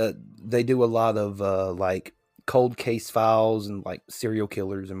C, they do a lot of like cold case files and like serial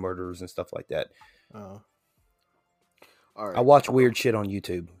killers and murderers and stuff like that. Oh, All right. I watch weird shit on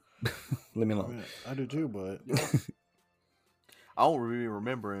YouTube. Leave me I alone. mean, I do too, but Yeah. I don't really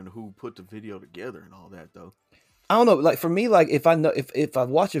remember who put the video together and all that though. I don't know. Like for me, like if I know if I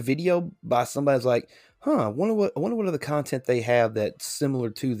watch a video by somebody's like, I wonder what other content they have that's similar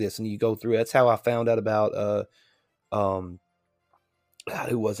to this, and you go through. That's how I found out about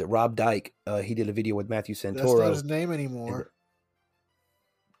who was it? Rob Dyke. He did a video with Matthew Santoro. that's not his name anymore.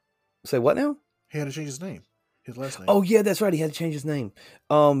 Say what now? He had to change his name, his last name. Oh yeah, that's right. He had to change his name.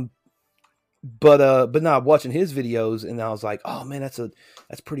 But now watching his videos, and I was like, oh man, that's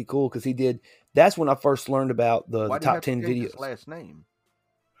pretty cool because he did. That's when I first learned about the top 10 videos. His last name?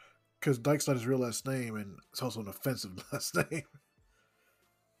 Because Dyke's not his real last name, and it's also an offensive last name.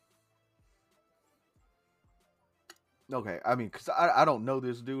 Okay, I mean, because I don't know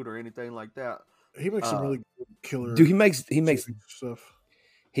this dude or anything like that. He makes some really good killer. Dude, he makes stuff.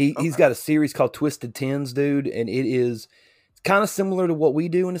 He's got a series called Twisted Tens, dude, and it is kind of similar to what we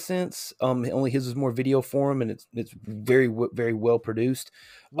do in a sense. Only his is more video form, and it's very well produced.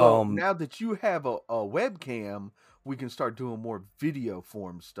 Well, now that you have a webcam, we can start doing more video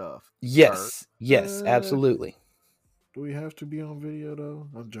form stuff. Yes, absolutely. Do we have to be on video though?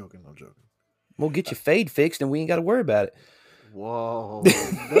 I'm joking. We'll get your fade fixed, and we ain't got to worry about it. Whoa,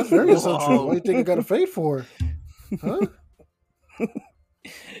 that's very essential. What do you think you got a fade for? Huh?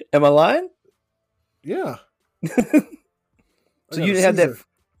 Am I lying? Yeah. So you didn't have that.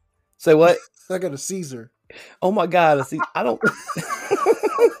 Say what? I got a Caesar. Oh my God! I don't.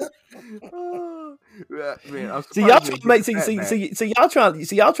 Man, see y'all trying to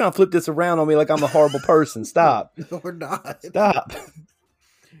make y'all trying to flip this around on me like I'm a horrible person. Stop. No, we're not. Stop.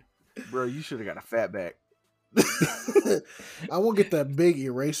 Bro, you should have got a fat back. I won't get that big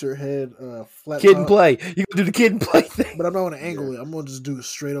eraser head flat kid and play. You gonna do the kid and play thing. But I'm not gonna angle it. I'm gonna just do it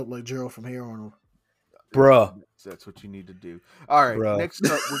straight up like Gerald from Hey Arnold. Bruh. That's what you need to do. All right, Bruh. Next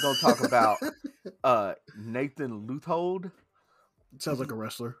up we're gonna talk about Nathan Luthold. Sounds like a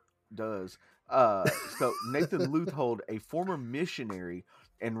wrestler. Does. So Nathan Luthold, a former missionary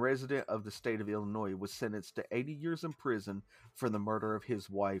and resident of the state of Illinois, was sentenced to 80 years in prison for the murder of his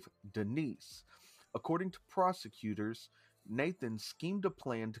wife, Denise. According to prosecutors, Nathan schemed a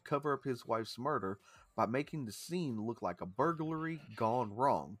plan to cover up his wife's murder by making the scene look like a burglary gone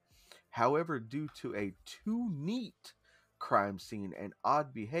wrong. However, due to a too neat crime scene and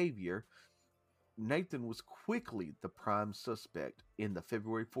odd behavior, Nathan was quickly the prime suspect in the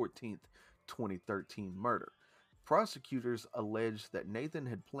February 14th, 2013 murder. Prosecutors alleged that Nathan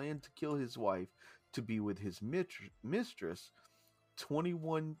had planned to kill his wife to be with his mistress,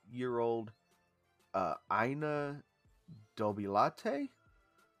 21-year-old Ina Dobilate?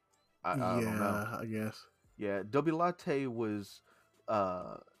 I don't know. I guess. Yeah, Dobilate was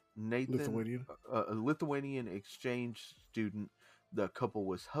Nathan, Lithuanian. A Lithuanian exchange student the couple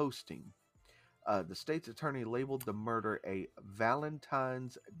was hosting. The state's attorney labeled the murder a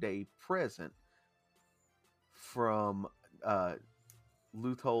Valentine's Day present from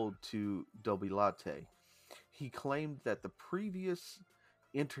Luthold to Dobilate. He claimed that the previous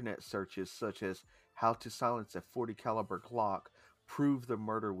internet searches, such as how to silence a 40 caliber Glock, proved the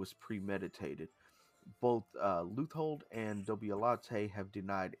murder was premeditated. Both Luthold and Dobilate have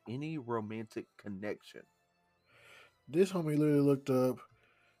denied any romantic connection. This homie literally looked up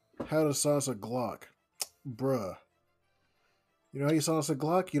how to silence a Glock. Bruh. You know how you silence a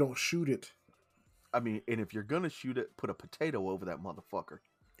Glock? You don't shoot it. I mean, and if you're gonna shoot it, put a potato over that motherfucker.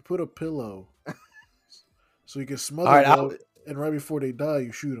 You put a pillow. So you can smother them, and right before they die,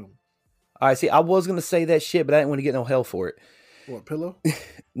 you shoot them. All right, see, I was going to say that shit, but I didn't want to get no hell for it. What, pillow?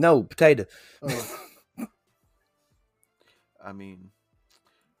 No, potato. Oh. I mean,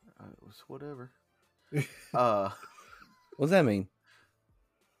 it was whatever. What does that mean?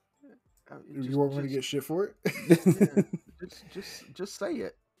 You weren't going to get shit for it? Yeah, just say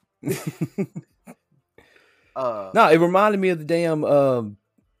it. No, it reminded me of the damn.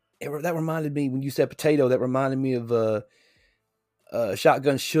 That reminded me when you said potato. That reminded me of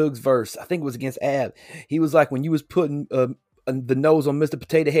Shotgun Suge's verse. I think it was against Ab. He was like, when you was putting the nose on Mr.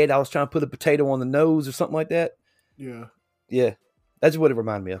 Potato Head, I was trying to put a potato on the nose or something like that. Yeah. Yeah, that's what it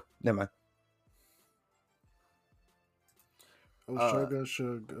reminded me of. Never mind. I was Shotgun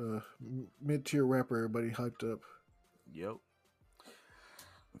Suge, mid-tier rapper. Everybody hyped up. Yep.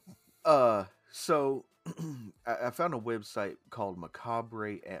 So I found a website called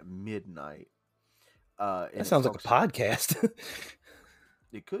Macabre at Midnight. That sounds like a podcast.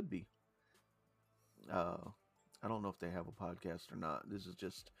 It could be. I don't know if they have a podcast or not. This is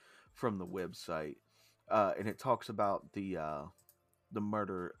just from the website, and it talks about the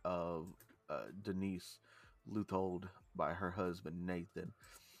murder of Denise Luthold by her husband Nathan.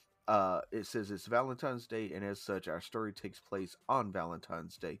 It says it's Valentine's Day, and as such, our story takes place on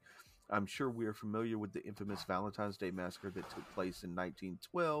Valentine's Day. I'm sure we are familiar with the infamous Valentine's Day massacre that took place in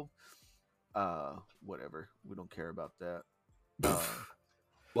 1912. Whatever. We don't care about that.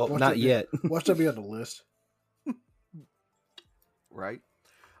 Well, not yet. Watch that be on the list. Right?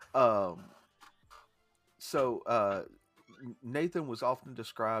 So Nathan was often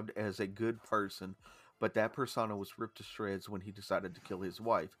described as a good person, but that persona was ripped to shreds when he decided to kill his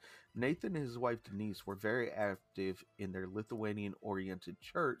wife. Nathan and his wife Denise were very active in their Lithuanian-oriented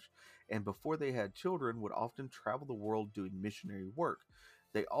church, and before they had children, would often travel the world doing missionary work.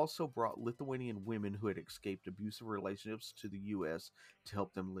 They also brought Lithuanian women who had escaped abusive relationships to the U.S. to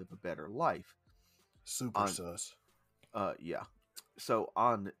help them live a better life. Super sus. Yeah. So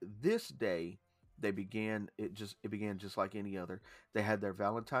on this day, it began just like any other. They had their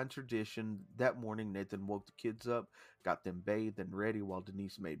Valentine tradition. That morning, Nathan woke the kids up, got them bathed and ready while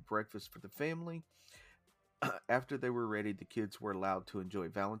Denise made breakfast for the family. After they were ready, the kids were allowed to enjoy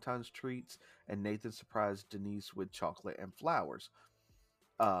Valentine's treats, and Nathan surprised Denise with chocolate and flowers.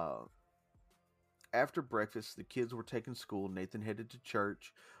 Uh, After breakfast, the kids were taken to school. Nathan headed to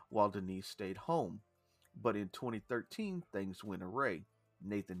church while Denise stayed home. But in 2013, things went awry.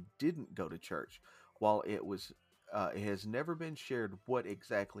 Nathan didn't go to church. While it has never been shared what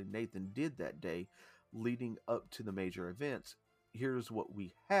exactly Nathan did that day leading up to the major events. Here's what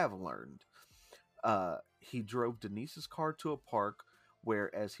we have learned. He drove Denise's car to a park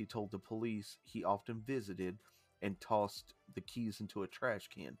where, as he told the police, he often visited and tossed the keys into a trash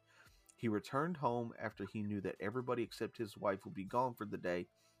can. He returned home after he knew that everybody except his wife would be gone for the day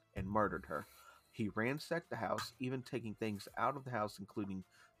and murdered her. He ransacked the house, even taking things out of the house, including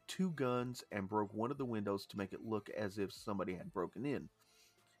 2 guns, and broke one of the windows to make it look as if somebody had broken in.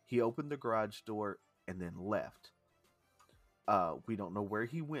 He opened the garage door and then left. We don't know where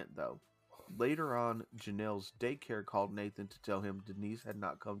he went, though. Later on, Janelle's daycare called Nathan to tell him Denise had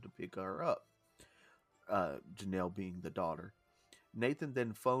not come to pick her up, Janelle being the daughter. Nathan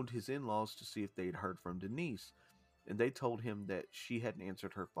then phoned his in-laws to see if they'd heard from Denise, and they told him that she hadn't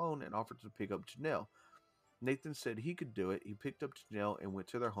answered her phone and offered to pick up Janelle. Nathan said he could do it. He picked up Janelle and went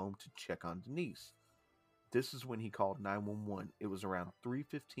to their home to check on Denise. This is when he called 911. It was around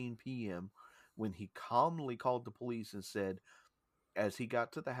 3:15 p.m. when he calmly called the police and said, as he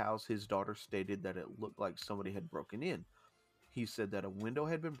got to the house, his daughter stated that it looked like somebody had broken in. He said that a window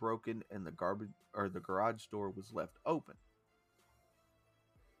had been broken and the garage door was left open.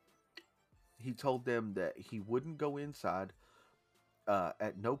 He told them that he wouldn't go inside.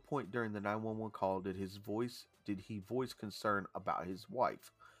 At no point during the 911 call did he voice concern about his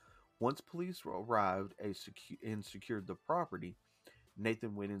wife. Once police arrived and secured the property,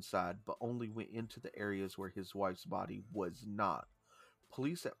 Nathan went inside, but only went into the areas where his wife's body was not.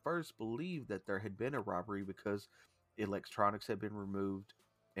 Police at first believed that there had been a robbery because electronics had been removed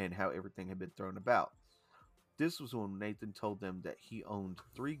and how everything had been thrown about. This was when Nathan told them that he owned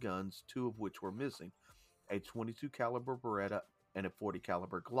 3 guns, 2 of which were missing, a 22 caliber Beretta and a 40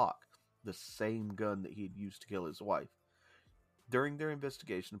 caliber Glock, the same gun that he had used to kill his wife. During their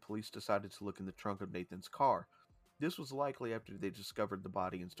investigation, police decided to look in the trunk of Nathan's car. This was likely after they discovered the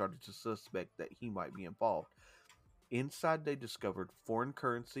body and started to suspect that he might be involved. Inside, they discovered foreign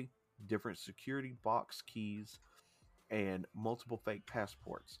currency, different security box keys, and multiple fake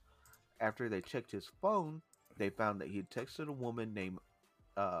passports. After they checked his phone, they found that he had texted a woman named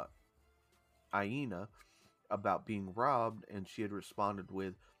Aina about being robbed, and she had responded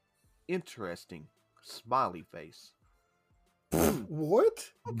with, "Interesting, smiley face."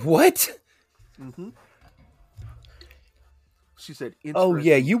 What? What? Mm-hmm. She said, "Oh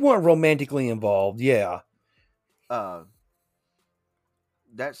yeah, you weren't romantically involved." Yeah.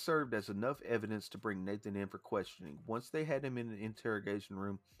 That served as enough evidence to bring Nathan in for questioning. Once they had him in an interrogation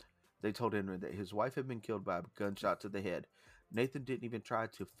room, they told him that his wife had been killed by a gunshot to the head. Nathan didn't even try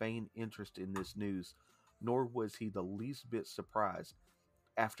to feign interest in this news, nor was he the least bit surprised.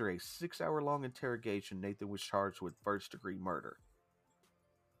 After a 6-hour-long interrogation, Nathan was charged with first-degree murder.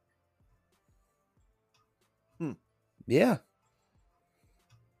 Yeah.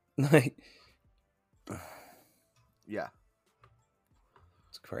 Like, yeah.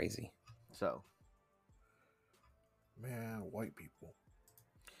 It's crazy. So. Man, white people.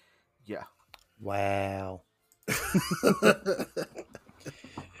 Yeah. Wow.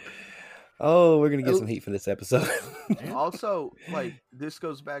 Oh, we're going to get some heat for this episode. Also, like, this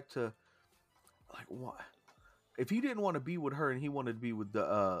goes back to Like what? If he didn't want to be with her and he wanted to be with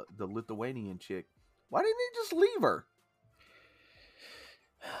the Lithuanian chick, why didn't he just leave her?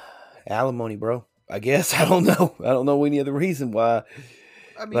 Alimony, bro. I guess. I don't know. I don't know any other reason why.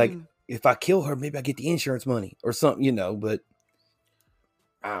 I mean, like, if I kill her, maybe I get the insurance money or something, you know, but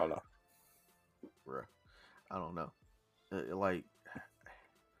I don't know. Bruh, I don't know. Like,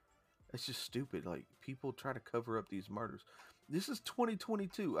 it's just stupid. Like, people try to cover up these murders. This is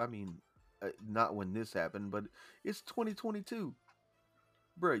 2022. I mean, not when this happened, but it's 2022.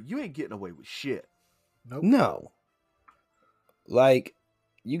 Bruh, you ain't getting away with shit. Nope. No. Like,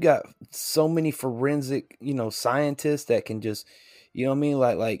 you got so many forensic, scientists that can just, you know what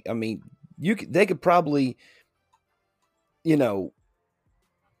I mean? They could probably, you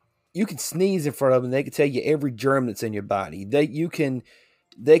can sneeze in front of them. They can tell you every germ that's in your body. They can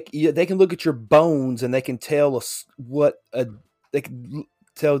look at your bones and they can tell they can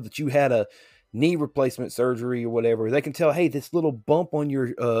tell that you had a knee replacement surgery or whatever. They can tell, hey, this little bump on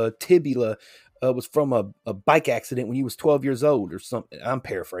your tibia was from a bike accident when you was 12 years old or something. I'm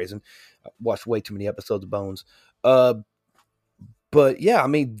paraphrasing. I watched way too many episodes of Bones. But yeah, I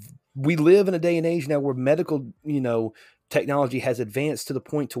mean, we live in a day and age now where medical, technology has advanced to the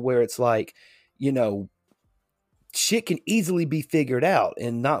point to where it's like, shit can easily be figured out,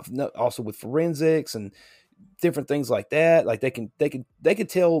 and not also with forensics and different things like that. Like they can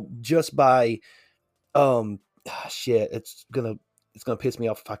tell just by, shit. It's gonna piss me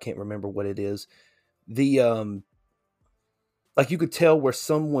off if I can't remember what it is. The like you could tell where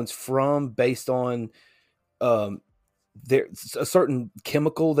someone's from based on there's a certain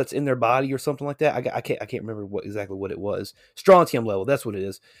chemical that's in their body or something like that. I can't remember exactly what it was. Strontium level, that's what it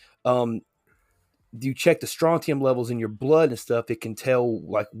is. You check the strontium levels in your blood and stuff, it can tell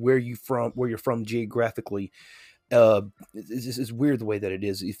like where you're from geographically. It's weird the way that it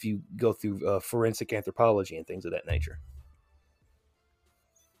is if you go through forensic anthropology and things of that nature.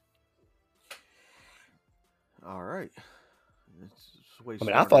 All right.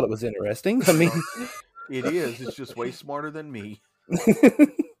 I thought it was interesting. I mean, it is. It's just way smarter than me.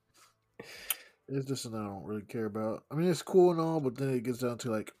 It's just something I don't really care about. I mean, it's cool and all, but then it gets down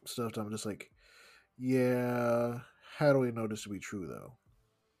to like stuff that I'm just like, yeah, how do we know this to be true though?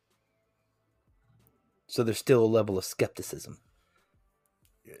 So there's still a level of skepticism.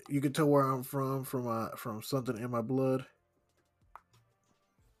 You can tell where I'm from something in my blood.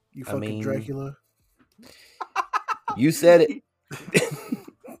 You fucking Dracula. You said it.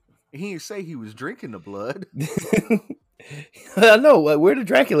 He didn't say he was drinking the blood. I know. Where did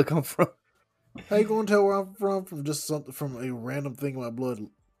Dracula come from? How you gonna tell where I'm from just something from a random thing in my blood?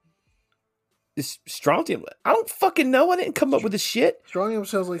 It's strontium. I don't fucking know. I didn't come up with this shit. Strontium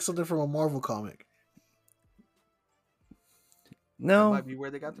sounds like something from a Marvel comic. No, that might be where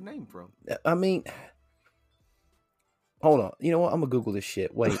they got the name from. I mean, hold on. You know what? I'm gonna Google this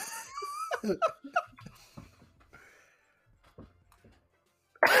shit. Wait.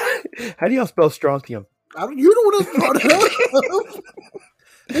 How do y'all spell strontium? You know what I'm brought up.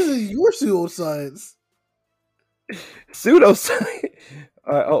 This is your pseudoscience. Pseudoscience.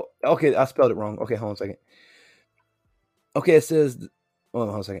 Oh, okay. I spelled it wrong. Okay, hold on a second. Okay, it says. Hold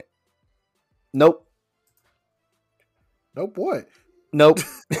on a second. Nope. Nope. What? Nope.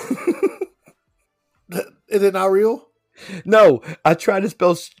 Is it not real? No, I tried to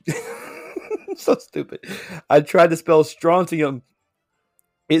spell. So stupid. I tried to spell strontium.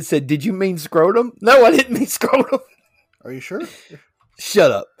 It said, "Did you mean scrotum?" No, I didn't mean scrotum. Are you sure?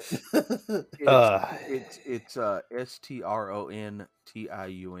 Shut up. It's strontium.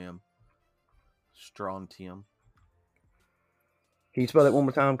 Strontium. Can you spell that one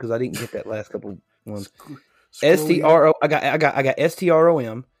more time? Because I didn't get that last couple ones. STRO. I got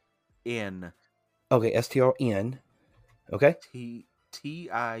STROM. N. Okay, STRN. Okay.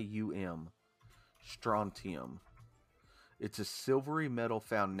 TIUM. Strontium. It's a silvery metal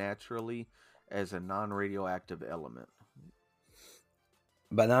found naturally as a non-radioactive element.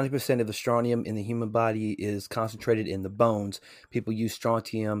 About 90% of the strontium in the human body is concentrated in the bones. People use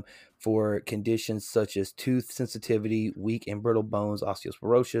strontium for conditions such as tooth sensitivity, weak and brittle bones,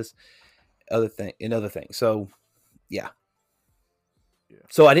 osteoporosis, other things. So, yeah.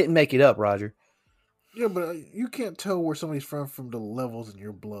 So I didn't make it up, Roger. Yeah, but you can't tell where somebody's from the levels in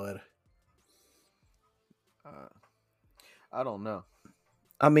your blood. I don't know.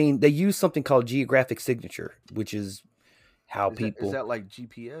 I mean, they use something called geographic signature, which is how people... Is that like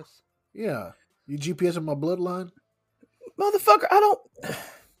GPS? Yeah. You GPS in my bloodline? Motherfucker, I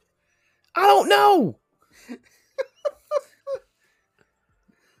don't know.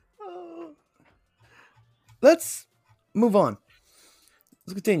 Let's move on.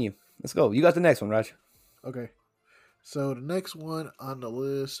 Let's continue. Let's go. You got the next one, Raj. Okay. So the next one on the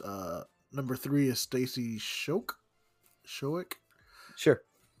list, number 3 is Stacy Showick. Sure.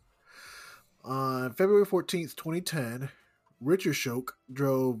 On February 14th, 2010, Richard Shoke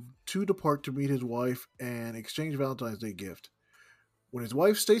drove to the park to meet his wife and exchange Valentine's Day gift. When his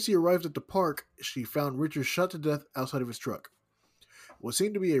wife Stacy arrived at the park, she found Richard shot to death outside of his truck. What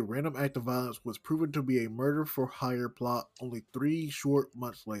seemed to be a random act of violence was proven to be a murder for hire plot only 3 short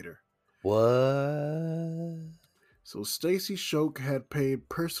months later. What? So Stacy Shoke had paid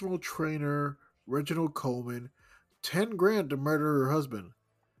personal trainer Reginald Coleman $10,000 to murder her husband.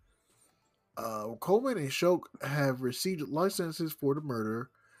 Coleman and Shoke have received licenses for the murder.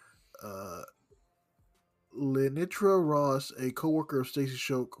 Lenitra Ross, a co-worker of Stacy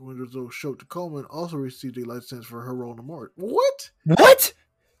Shoke, who was Shoke to Coleman, also received a license for her role in the murder. What? What?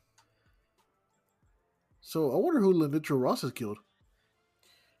 So I wonder who Lenitra Ross has killed.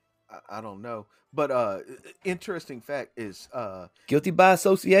 I don't know, but interesting fact is Guilty by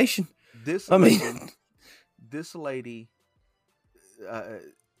association. this lady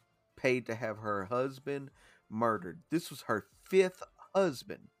paid to have her husband murdered. This was her 5th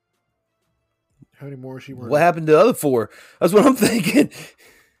husband. How many more is she murdered? What happened to the other 4? That's what I'm thinking.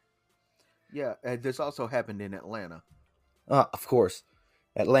 Yeah, this also happened in Atlanta. Of course.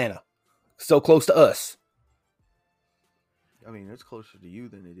 Atlanta. So close to us. I mean, it's closer to you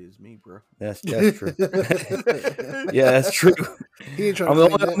than it is me, bro. That's true. Yeah, that's true. He ain't I'm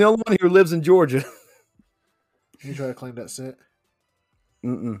the only one who lives in Georgia. He try to claim that set.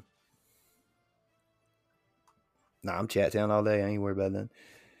 Mm-mm. Nah, I'm Chat-Town all day. I ain't worried about that.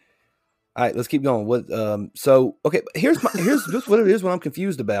 All right, let's keep going. Okay, here's just what it is. What I'm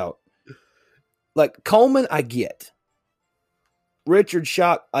confused about. Like Coleman, I get. Richard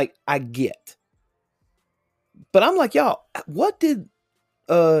Shock, I get. But I'm like, y'all, what did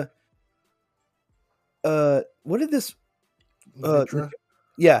this?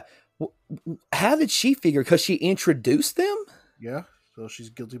 Yeah, how did she figure? Because she introduced them. Yeah, so she's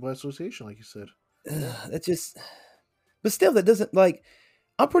guilty by association, like you said. That just, but still, that doesn't like.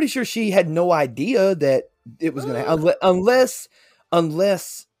 I'm pretty sure she had no idea that it was going to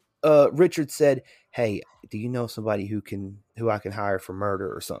unless Richard said, "Hey, do you know somebody who I can hire for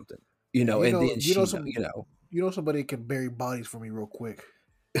murder or something?" You know, then she you know somebody can bury bodies for me real quick,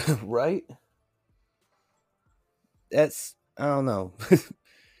 right? That's I don't know.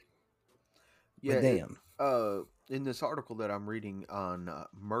 Yeah, damn. In this article that I'm reading on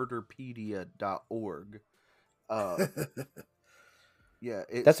murderpedia.org, yeah,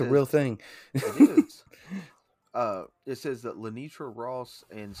 that's a real thing. It is. It says that Lenitra Ross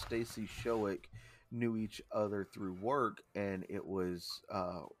and Stacy Showick knew each other through work, and it was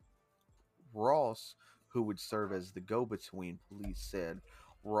Ross who would serve as the go-between. Police said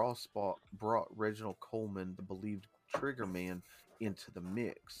Ross brought Reginald Coleman, the believed trigger man, into the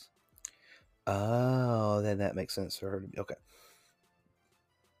mix. Oh, then that makes sense for her to be okay.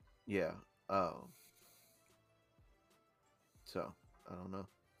 Yeah. So I don't know.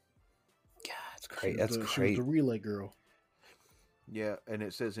 God, that's great. That's great. She was the relay girl. Yeah, and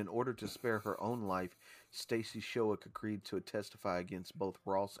it says in order to spare her own life, Stacy Showick agreed to testify against both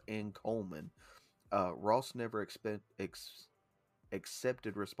Ross and Coleman. Ross never accepted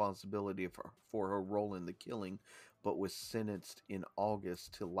responsibility for her role in the killing, but was sentenced in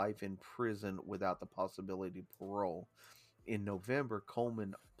August to life in prison without the possibility of parole. In November,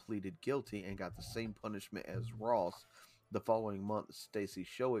 Coleman pleaded guilty and got the same punishment as Ross. The following month, Stacy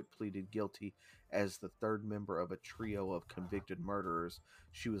Showick pleaded guilty as the 3rd member of a trio of convicted murderers.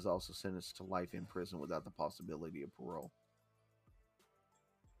 She was also sentenced to life in prison without the possibility of parole.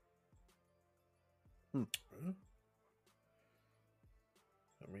 I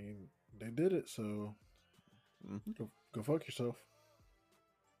mean, they did it, so go fuck yourself.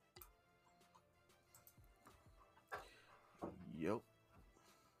 Yep.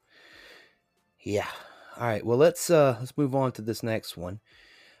 Yeah. All right. Well, let's move on to this next one.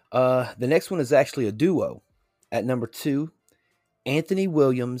 The next one is actually a duo. At number 2, Anthony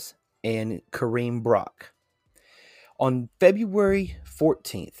Williams and Kareem Brock. On February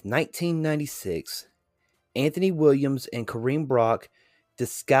 14th, 1996, Anthony Williams and Kareem Brock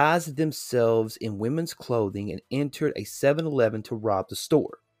disguised themselves in women's clothing and entered a 7-Eleven to rob the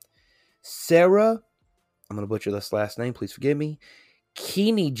store. Sarah, I'm going to butcher this last name, please forgive me,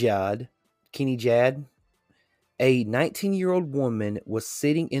 Kenijad, a 19-year-old woman, was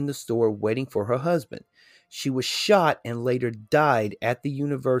sitting in the store waiting for her husband. She was shot and later died at the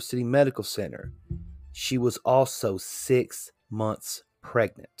University Medical Center. She was also 6 months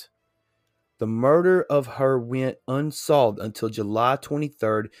pregnant. The murder of her went unsolved until July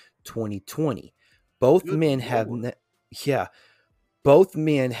 23rd, 2020. Both Good men Lord. both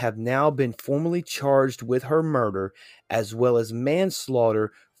men have now been formally charged with her murder as well as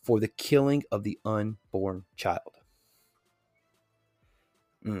manslaughter for the killing of the unborn child.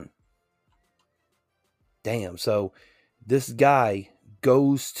 Damn. So this guy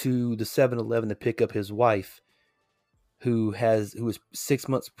goes to the 7-Eleven to pick up his wife who is 6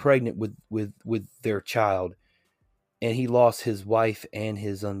 months pregnant with their child, and he lost his wife and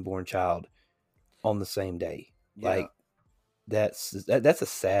his unborn child on the same day. Yeah. Like that's a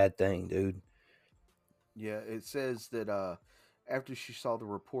sad thing, dude. Yeah, it says that after she saw the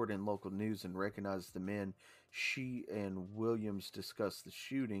report in local news and recognized the men, she and Williams discussed the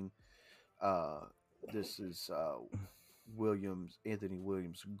shooting. Uh, this is Anthony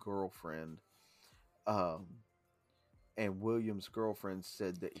Williams' girlfriend. Um, and Williams' girlfriend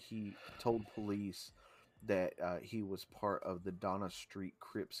said that he told police that he was part of the Donna Street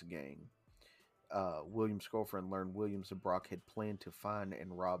Crips gang. Williams' girlfriend learned Williams and Brock had planned to find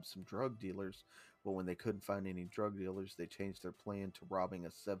and rob some drug dealers, but when they couldn't find any drug dealers, they changed their plan to robbing a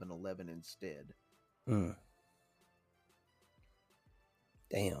 7-Eleven instead. Mm.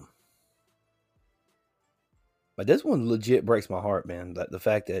 Damn. But this one legit breaks my heart, man. The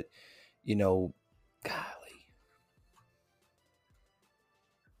fact that, golly.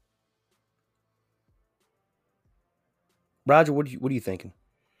 Roger, what are you thinking?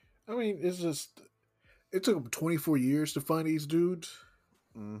 I mean, it's just it took them 24 years to find these dudes,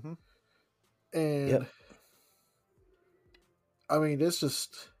 Mm-hmm. and Yep. I mean, it's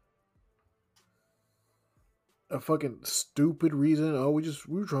just a fucking stupid reason. Oh, we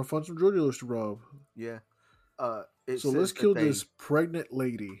were trying to find some drug dealers to rob. Yeah. It So let's says that kill they. this pregnant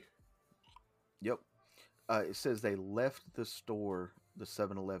lady. Yep. It says they left the store, the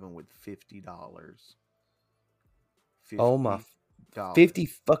 7-Eleven, with $50. Oh my $50. $50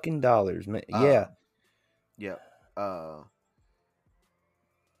 fucking dollars, man. Yeah. Um. Yep.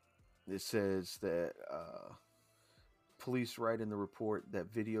 It says that police write in the report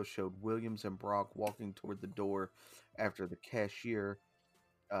that video showed Williams and Brock walking toward the door after the cashier,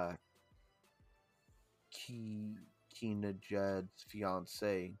 uh, Keenajad's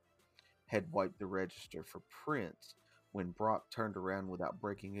fiance, had wiped the register for prints when Brock turned around without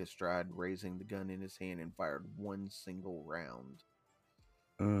breaking his stride, raising the gun in his hand and fired one single round.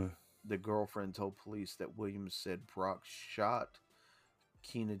 Mm. The girlfriend told police that Williams said Brock shot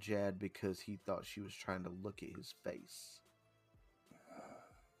Keenajad because he thought she was trying to look at his face.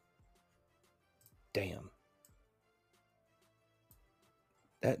 Damn.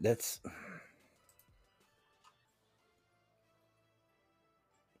 That's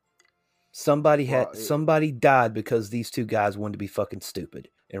somebody died because these two guys wanted to be fucking stupid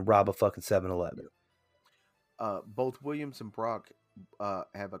and rob a fucking 7-Eleven. Both Williams and Brock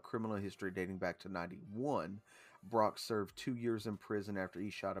have a criminal history dating back to 91. Brock served 2 years in prison after he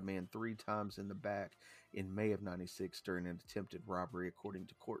shot a man 3 times in the back in May of 96 during an attempted robbery, according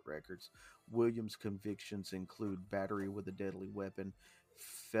to court records. Williams' convictions include battery with a deadly weapon,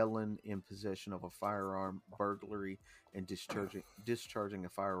 felon in possession of a firearm, burglary, and discharging a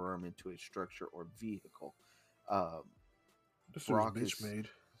firearm into a structure or vehicle. Um, This dude's Brock bitch is, made.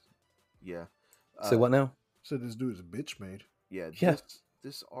 yeah. Say what now? Said this dude is bitch made. Yeah, Yeah.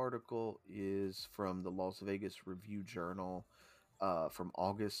 this article is from the Las Vegas Review Journal from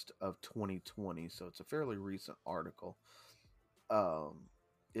August of 2020, so it's a fairly recent article. Um,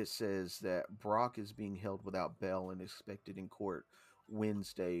 it says that Brock is being held without bail and expected in court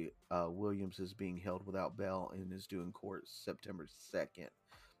Wednesday. Williams is being held without bail and is due in court September 2nd.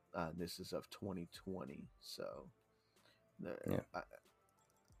 This is of 2020, so Yeah.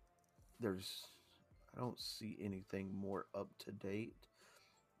 there's I don't see anything more up to date.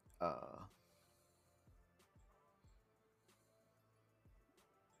 Uh,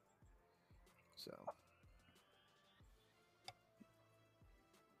 so,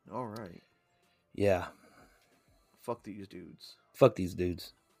 all right. Yeah. Fuck these dudes. Fuck these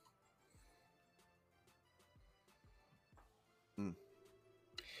dudes. Mm.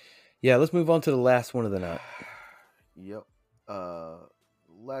 Yeah, let's move on to the last one of the night. Yep.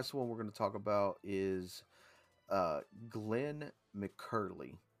 Last one we're going to talk about is Glenn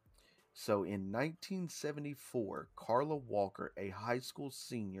McCurley. So in 1974, Carla Walker, a high school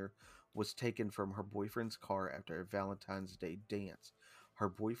senior, was taken from her boyfriend's car after a Valentine's Day dance. Her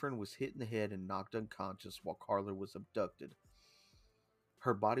boyfriend was hit in the head and knocked unconscious while Carla was abducted.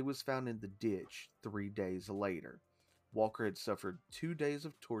 Her body was found in the ditch 3 days later. Walker had suffered 2 days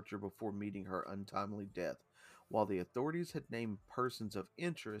of torture before meeting her untimely death. While the authorities had named persons of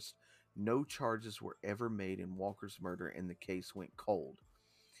interest, no charges were ever made in Walker's murder and the case went cold.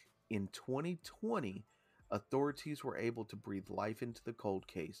 in 2020, authorities were able to breathe life into the cold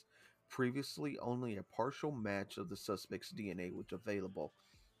case. Previously, only a partial match of the suspect's DNA was available.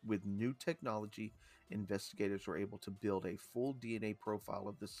 With new technology, investigators were able to build a full DNA profile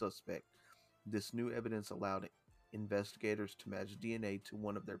of the suspect. This new evidence allowed investigators to match DNA to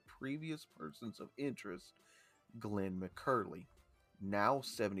one of their previous persons of interest, Glenn McCurley. Now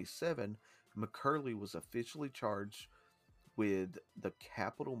 77, McCurley was officially charged with the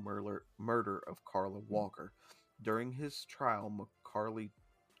capital murder of Carla Walker. During his trial, McCarley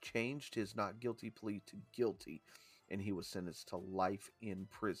changed his not guilty plea to guilty, and he was sentenced to life in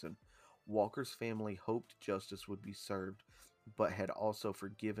prison. Walker's family hoped justice would be served, but had also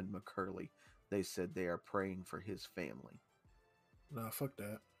forgiven McCurley. They said they are praying for his family. Nah, fuck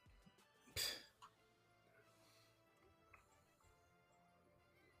that.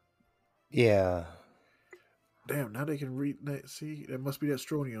 Yeah. Damn, now they can read that. See, that must be that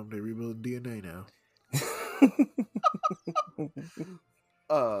strontium. They rebuilding DNA now.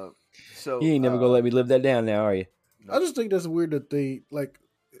 So You ain't never gonna let me live that down now, are you? I just think that's weird that they like.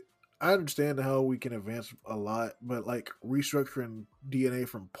 I understand how we can advance a lot, but like restructuring DNA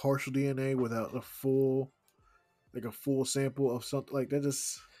from partial DNA without a full sample of something like that,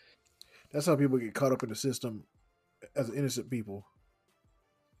 that's how people get caught up in the system as innocent people.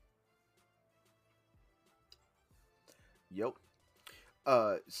 Yep.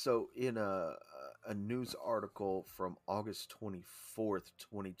 So in a news article from August 24th,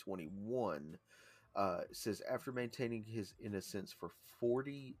 2021, it says after maintaining his innocence for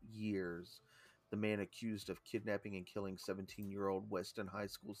 40 years, the man accused of kidnapping and killing 17-year-old Weston High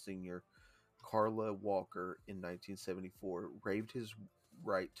School senior Carla Walker in 1974 waived his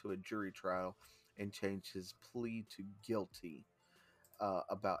right to a jury trial and changed his plea to guilty.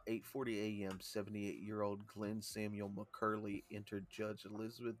 About 8:40 a.m., 78-year-old Glenn Samuel McCurley entered Judge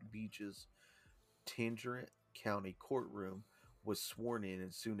Elizabeth Beach's Tangerine County courtroom, was sworn in,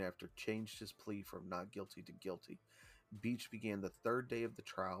 and soon after changed his plea from not guilty to guilty. Beach began the third day of the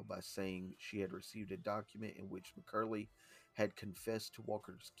trial by saying she had received a document in which McCurley had confessed to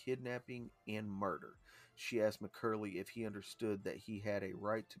Walker's kidnapping and murder. She asked McCurley if he understood that he had a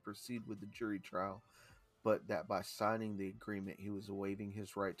right to proceed with the jury trial, but that by signing the agreement he was waiving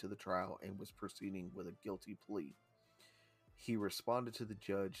his right to the trial and was proceeding with a guilty plea. He responded to the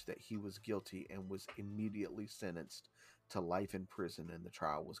judge that he was guilty and was immediately sentenced to life in prison, and the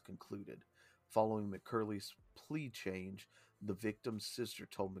trial was concluded. Following McCurley's plea change, the victim's sister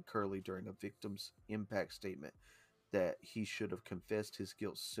told McCurley during a victim's impact statement that he should have confessed his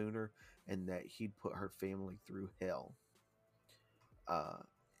guilt sooner and that he'd put her family through hell.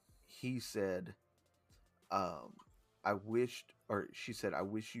 He said, um, she said, I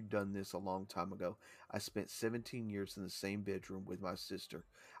wish you'd done this a long time ago. I spent 17 years in the same bedroom with my sister.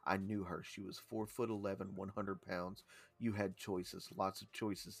 I knew her. She was 4'11", 100 pounds. You had choices, lots of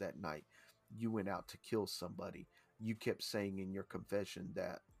choices that night. You went out to kill somebody. You kept saying in your confession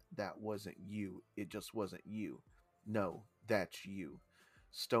that that wasn't you. It just wasn't you. No, that's you.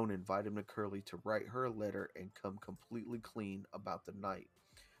 Stone invited McCurley to write her a letter and come completely clean about the night.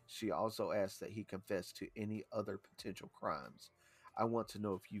 She also asked that he confess to any other potential crimes. I want to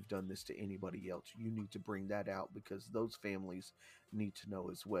know if you've done this to anybody else. You need to bring that out because those families need to know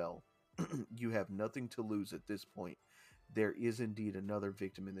as well. You have nothing to lose at this point. There is indeed another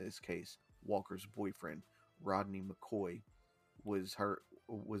victim in this case. Walker's boyfriend, Rodney McCoy, was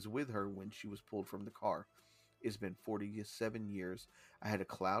with her when she was pulled from the car. It's been 47 years. I had a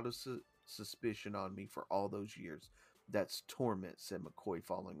cloud of suspicion on me for all those years. That's torment, said McCoy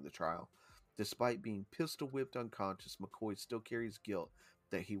following the trial. Despite being pistol whipped unconscious, McCoy still carries guilt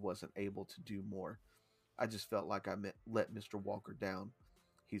that he wasn't able to do more. I just felt like let Mr. Walker down.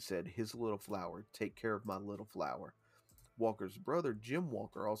 He said, his little flower, take care of my little flower. Walker's brother, Jim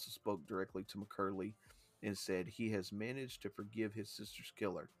Walker, also spoke directly to McCurley and said he has managed to forgive his sister's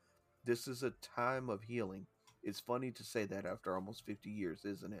killer. This is a time of healing. It's funny to say that after almost 50 years,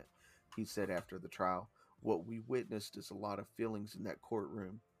 isn't it? He said after the trial. What we witnessed is a lot of feelings in that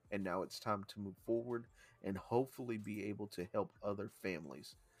courtroom, and now it's time to move forward and hopefully be able to help other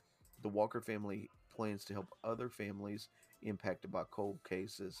families. The Walker family plans to help other families impacted by cold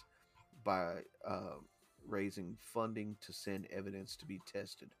cases by raising funding to send evidence to be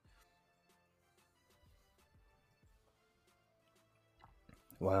tested.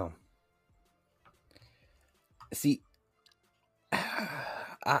 Wow. See,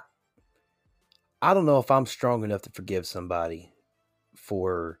 I don't know if I'm strong enough to forgive somebody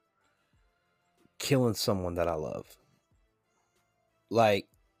for killing someone that I love. Like,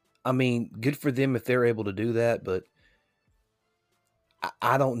 I mean, good for them if they're able to do that, but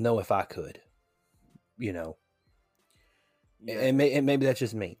I don't know if I could, you know. Yeah, And maybe that's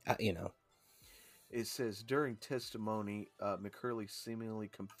just me, you know. it says during testimony, McCurley seemingly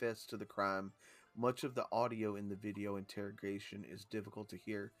confessed to the crime. Much of the audio in the video interrogation is difficult to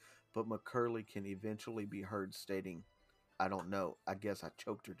hear, but McCurley can eventually be heard stating, "I don't know. I guess I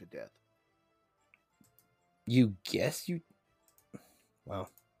choked her to death." You guess you. Wow,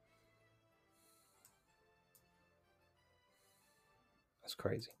 that's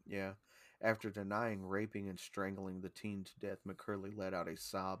crazy. Yeah. After denying raping and strangling the teen to death, McCurley let out a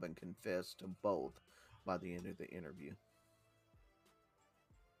sob and confessed to both by the end of the interview.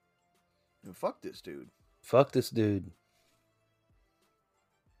 And fuck this dude. Fuck this dude.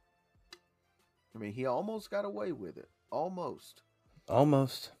 I mean, he almost got away with it. Almost.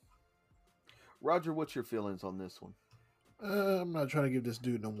 Almost. Roger, what's your feelings on this one? I'm not trying to give this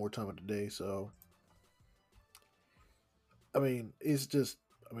dude no more time of the day, so I mean, it's just,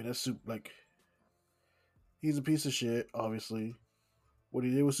 I mean, that's like, he's a piece of shit, obviously. What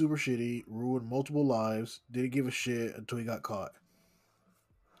he did was super shitty, ruined multiple lives, didn't give a shit until he got caught.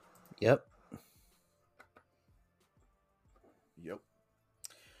 Yep. Yep.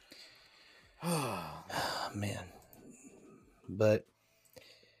 Man. But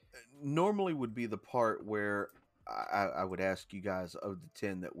normally would be the part where I would ask you guys, of the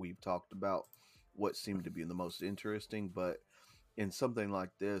 10 that we've talked about, what seemed to be the most interesting, but in something like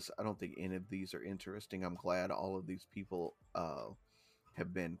this, I don't think any of these are interesting. I'm glad all of these people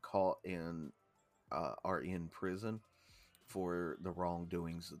have been caught and are in prison for the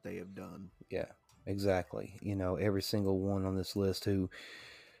wrongdoings that they have done. yeah, exactly. You know, every single one on this list who,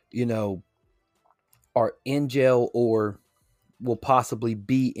 you know, are in jail or will possibly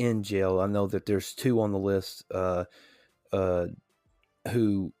be in jail. I know that there's 2 on the list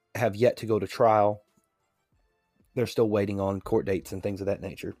who have yet to go to trial. They're still waiting on court dates and things of that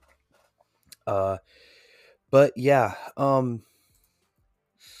nature. But yeah, kind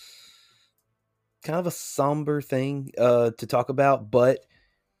of a somber thing to talk about, but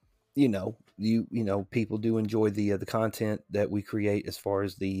you know, people do enjoy the content that we create as far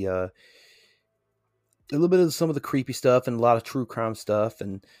as the a little bit of some of the creepy stuff and a lot of true crime stuff,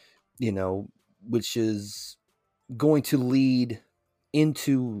 and you know, which is going to lead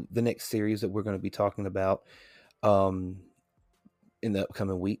into the next series that we're going to be talking about in the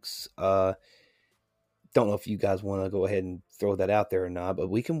upcoming weeks. Don't know if you guys want to go ahead and throw that out there or not, but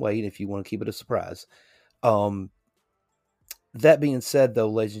we can wait if you want to keep it a surprise. That being said, though,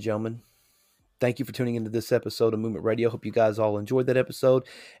 ladies and gentlemen, thank you for tuning into this episode of Movement Radio. Hope you guys all enjoyed that episode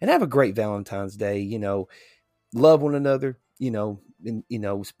and have a great Valentine's Day. You know, love one another, you know, and, you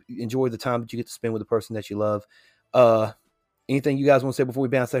know, enjoy the time that you get to spend with the person that you love. Anything you guys want to say before we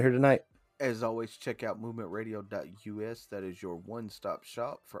bounce out here tonight? As always, check out movementradio.us. That is your one-stop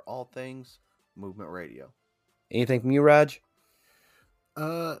shop for all things Movement Radio. Anything from you, Raj?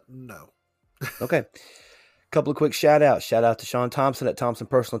 No. Okay. Couple of quick shout outs. Shout out to Sean Thompson at Thompson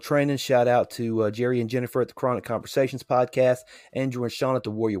Personal Training. Shout out to Jerry and Jennifer at the Chronic Conversations Podcast. Andrew and Sean at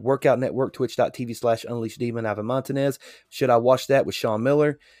the Warrior Workout Network, twitch.tv/UnleashDemon. Ivan Montanez. Should I watch that with Sean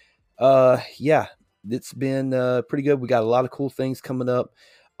Miller? Yeah, it's been pretty good. We got a lot of cool things coming up.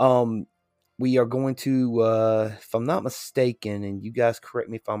 We are going to, if I'm not mistaken, and you guys correct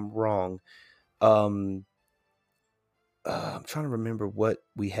me if I'm wrong, I'm trying to remember what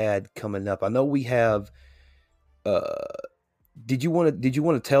we had coming up. I know we have. Did you want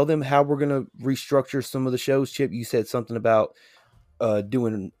to tell them how we're going to restructure some of the shows, Chip? You said something about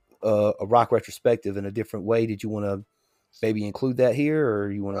doing a rock retrospective in a different way. Did you want to maybe include that here, or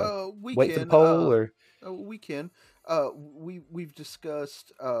you want to wait for the poll? Or we can. We've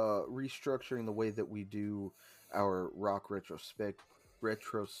discussed restructuring the way that we do our rock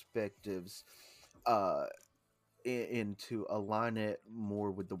retrospectives. And to align it more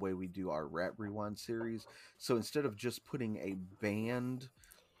with the way we do our Rap Rewind series. So instead of just putting a band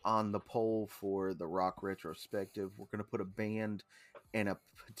on the poll for the rock retrospective, we're going to put a band and a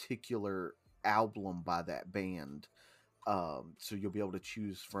particular album by that band. So you'll be able to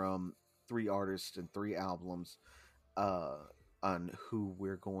choose from 3 artists and 3 albums on who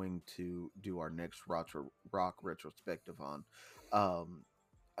we're going to do our next rock retrospective on.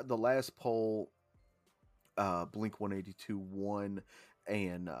 The last poll, Blink 182 won,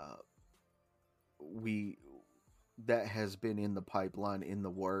 and that has been in the pipeline, in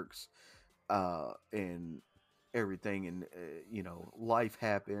the works, and everything. And you know, life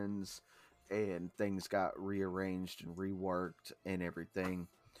happens, and things got rearranged and reworked and everything.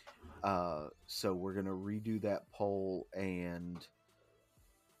 So we're gonna redo that poll and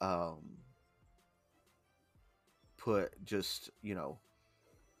put just, you know,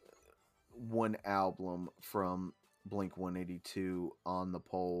 one album from Blink 182 on the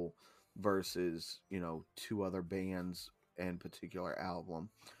poll versus, two other bands and particular album,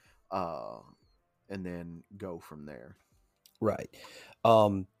 and then go from there. Right.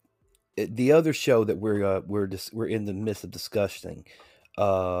 The other show that we're in the midst of discussing,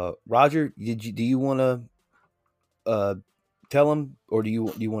 Roger, do you want to tell them, or do you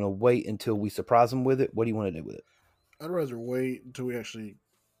want to wait until we surprise them with it? What do you want to do with it? I'd rather wait until we actually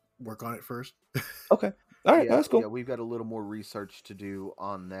work on it first. Okay. All right. Yeah, That's cool. yeah, we've got a little more research to do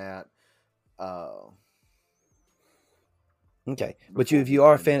on that. Okay, but if you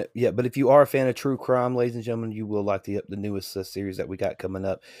are a fan, but if you are a fan of true crime, ladies and gentlemen, you will like the newest series that we got coming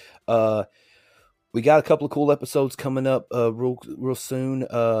up. We got a couple of cool episodes coming up real soon.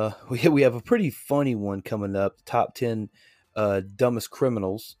 We have a pretty funny one coming up. Top 10 dumbest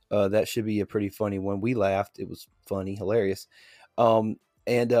criminals. That should be a pretty funny one. We laughed. It was funny, hilarious. And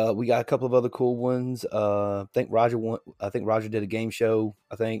we got a couple of other cool ones. I think Roger did a game show.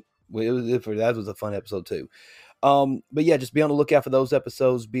 I think that was a fun episode too. But yeah, just be on the lookout for those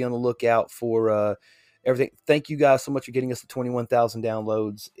episodes. Be on the lookout for everything. Thank you guys so much for getting us to 21,000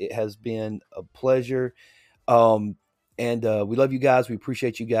 downloads. It has been a pleasure. And we love you guys. We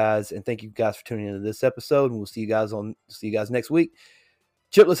appreciate you guys. And thank you guys for tuning into this episode. And we'll see you guys next week.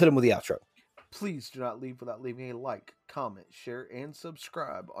 Chip, let's hit them with the outro. Please do not leave without leaving a like, comment, share, and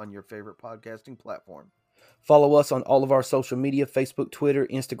subscribe on your favorite podcasting platform. Follow us on all of our social media, Facebook, Twitter,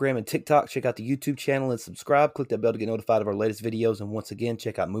 Instagram, and TikTok. Check out the YouTube channel and subscribe. Click that bell to get notified of our latest videos. And once again,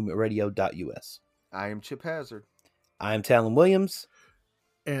 check out movementradio.us. I am Chip Hazard. I am Talon Williams.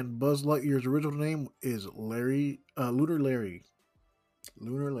 And Buzz Lightyear's original name is Lunar Larry.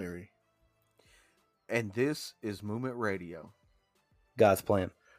 And this is Movement Radio. God's plan.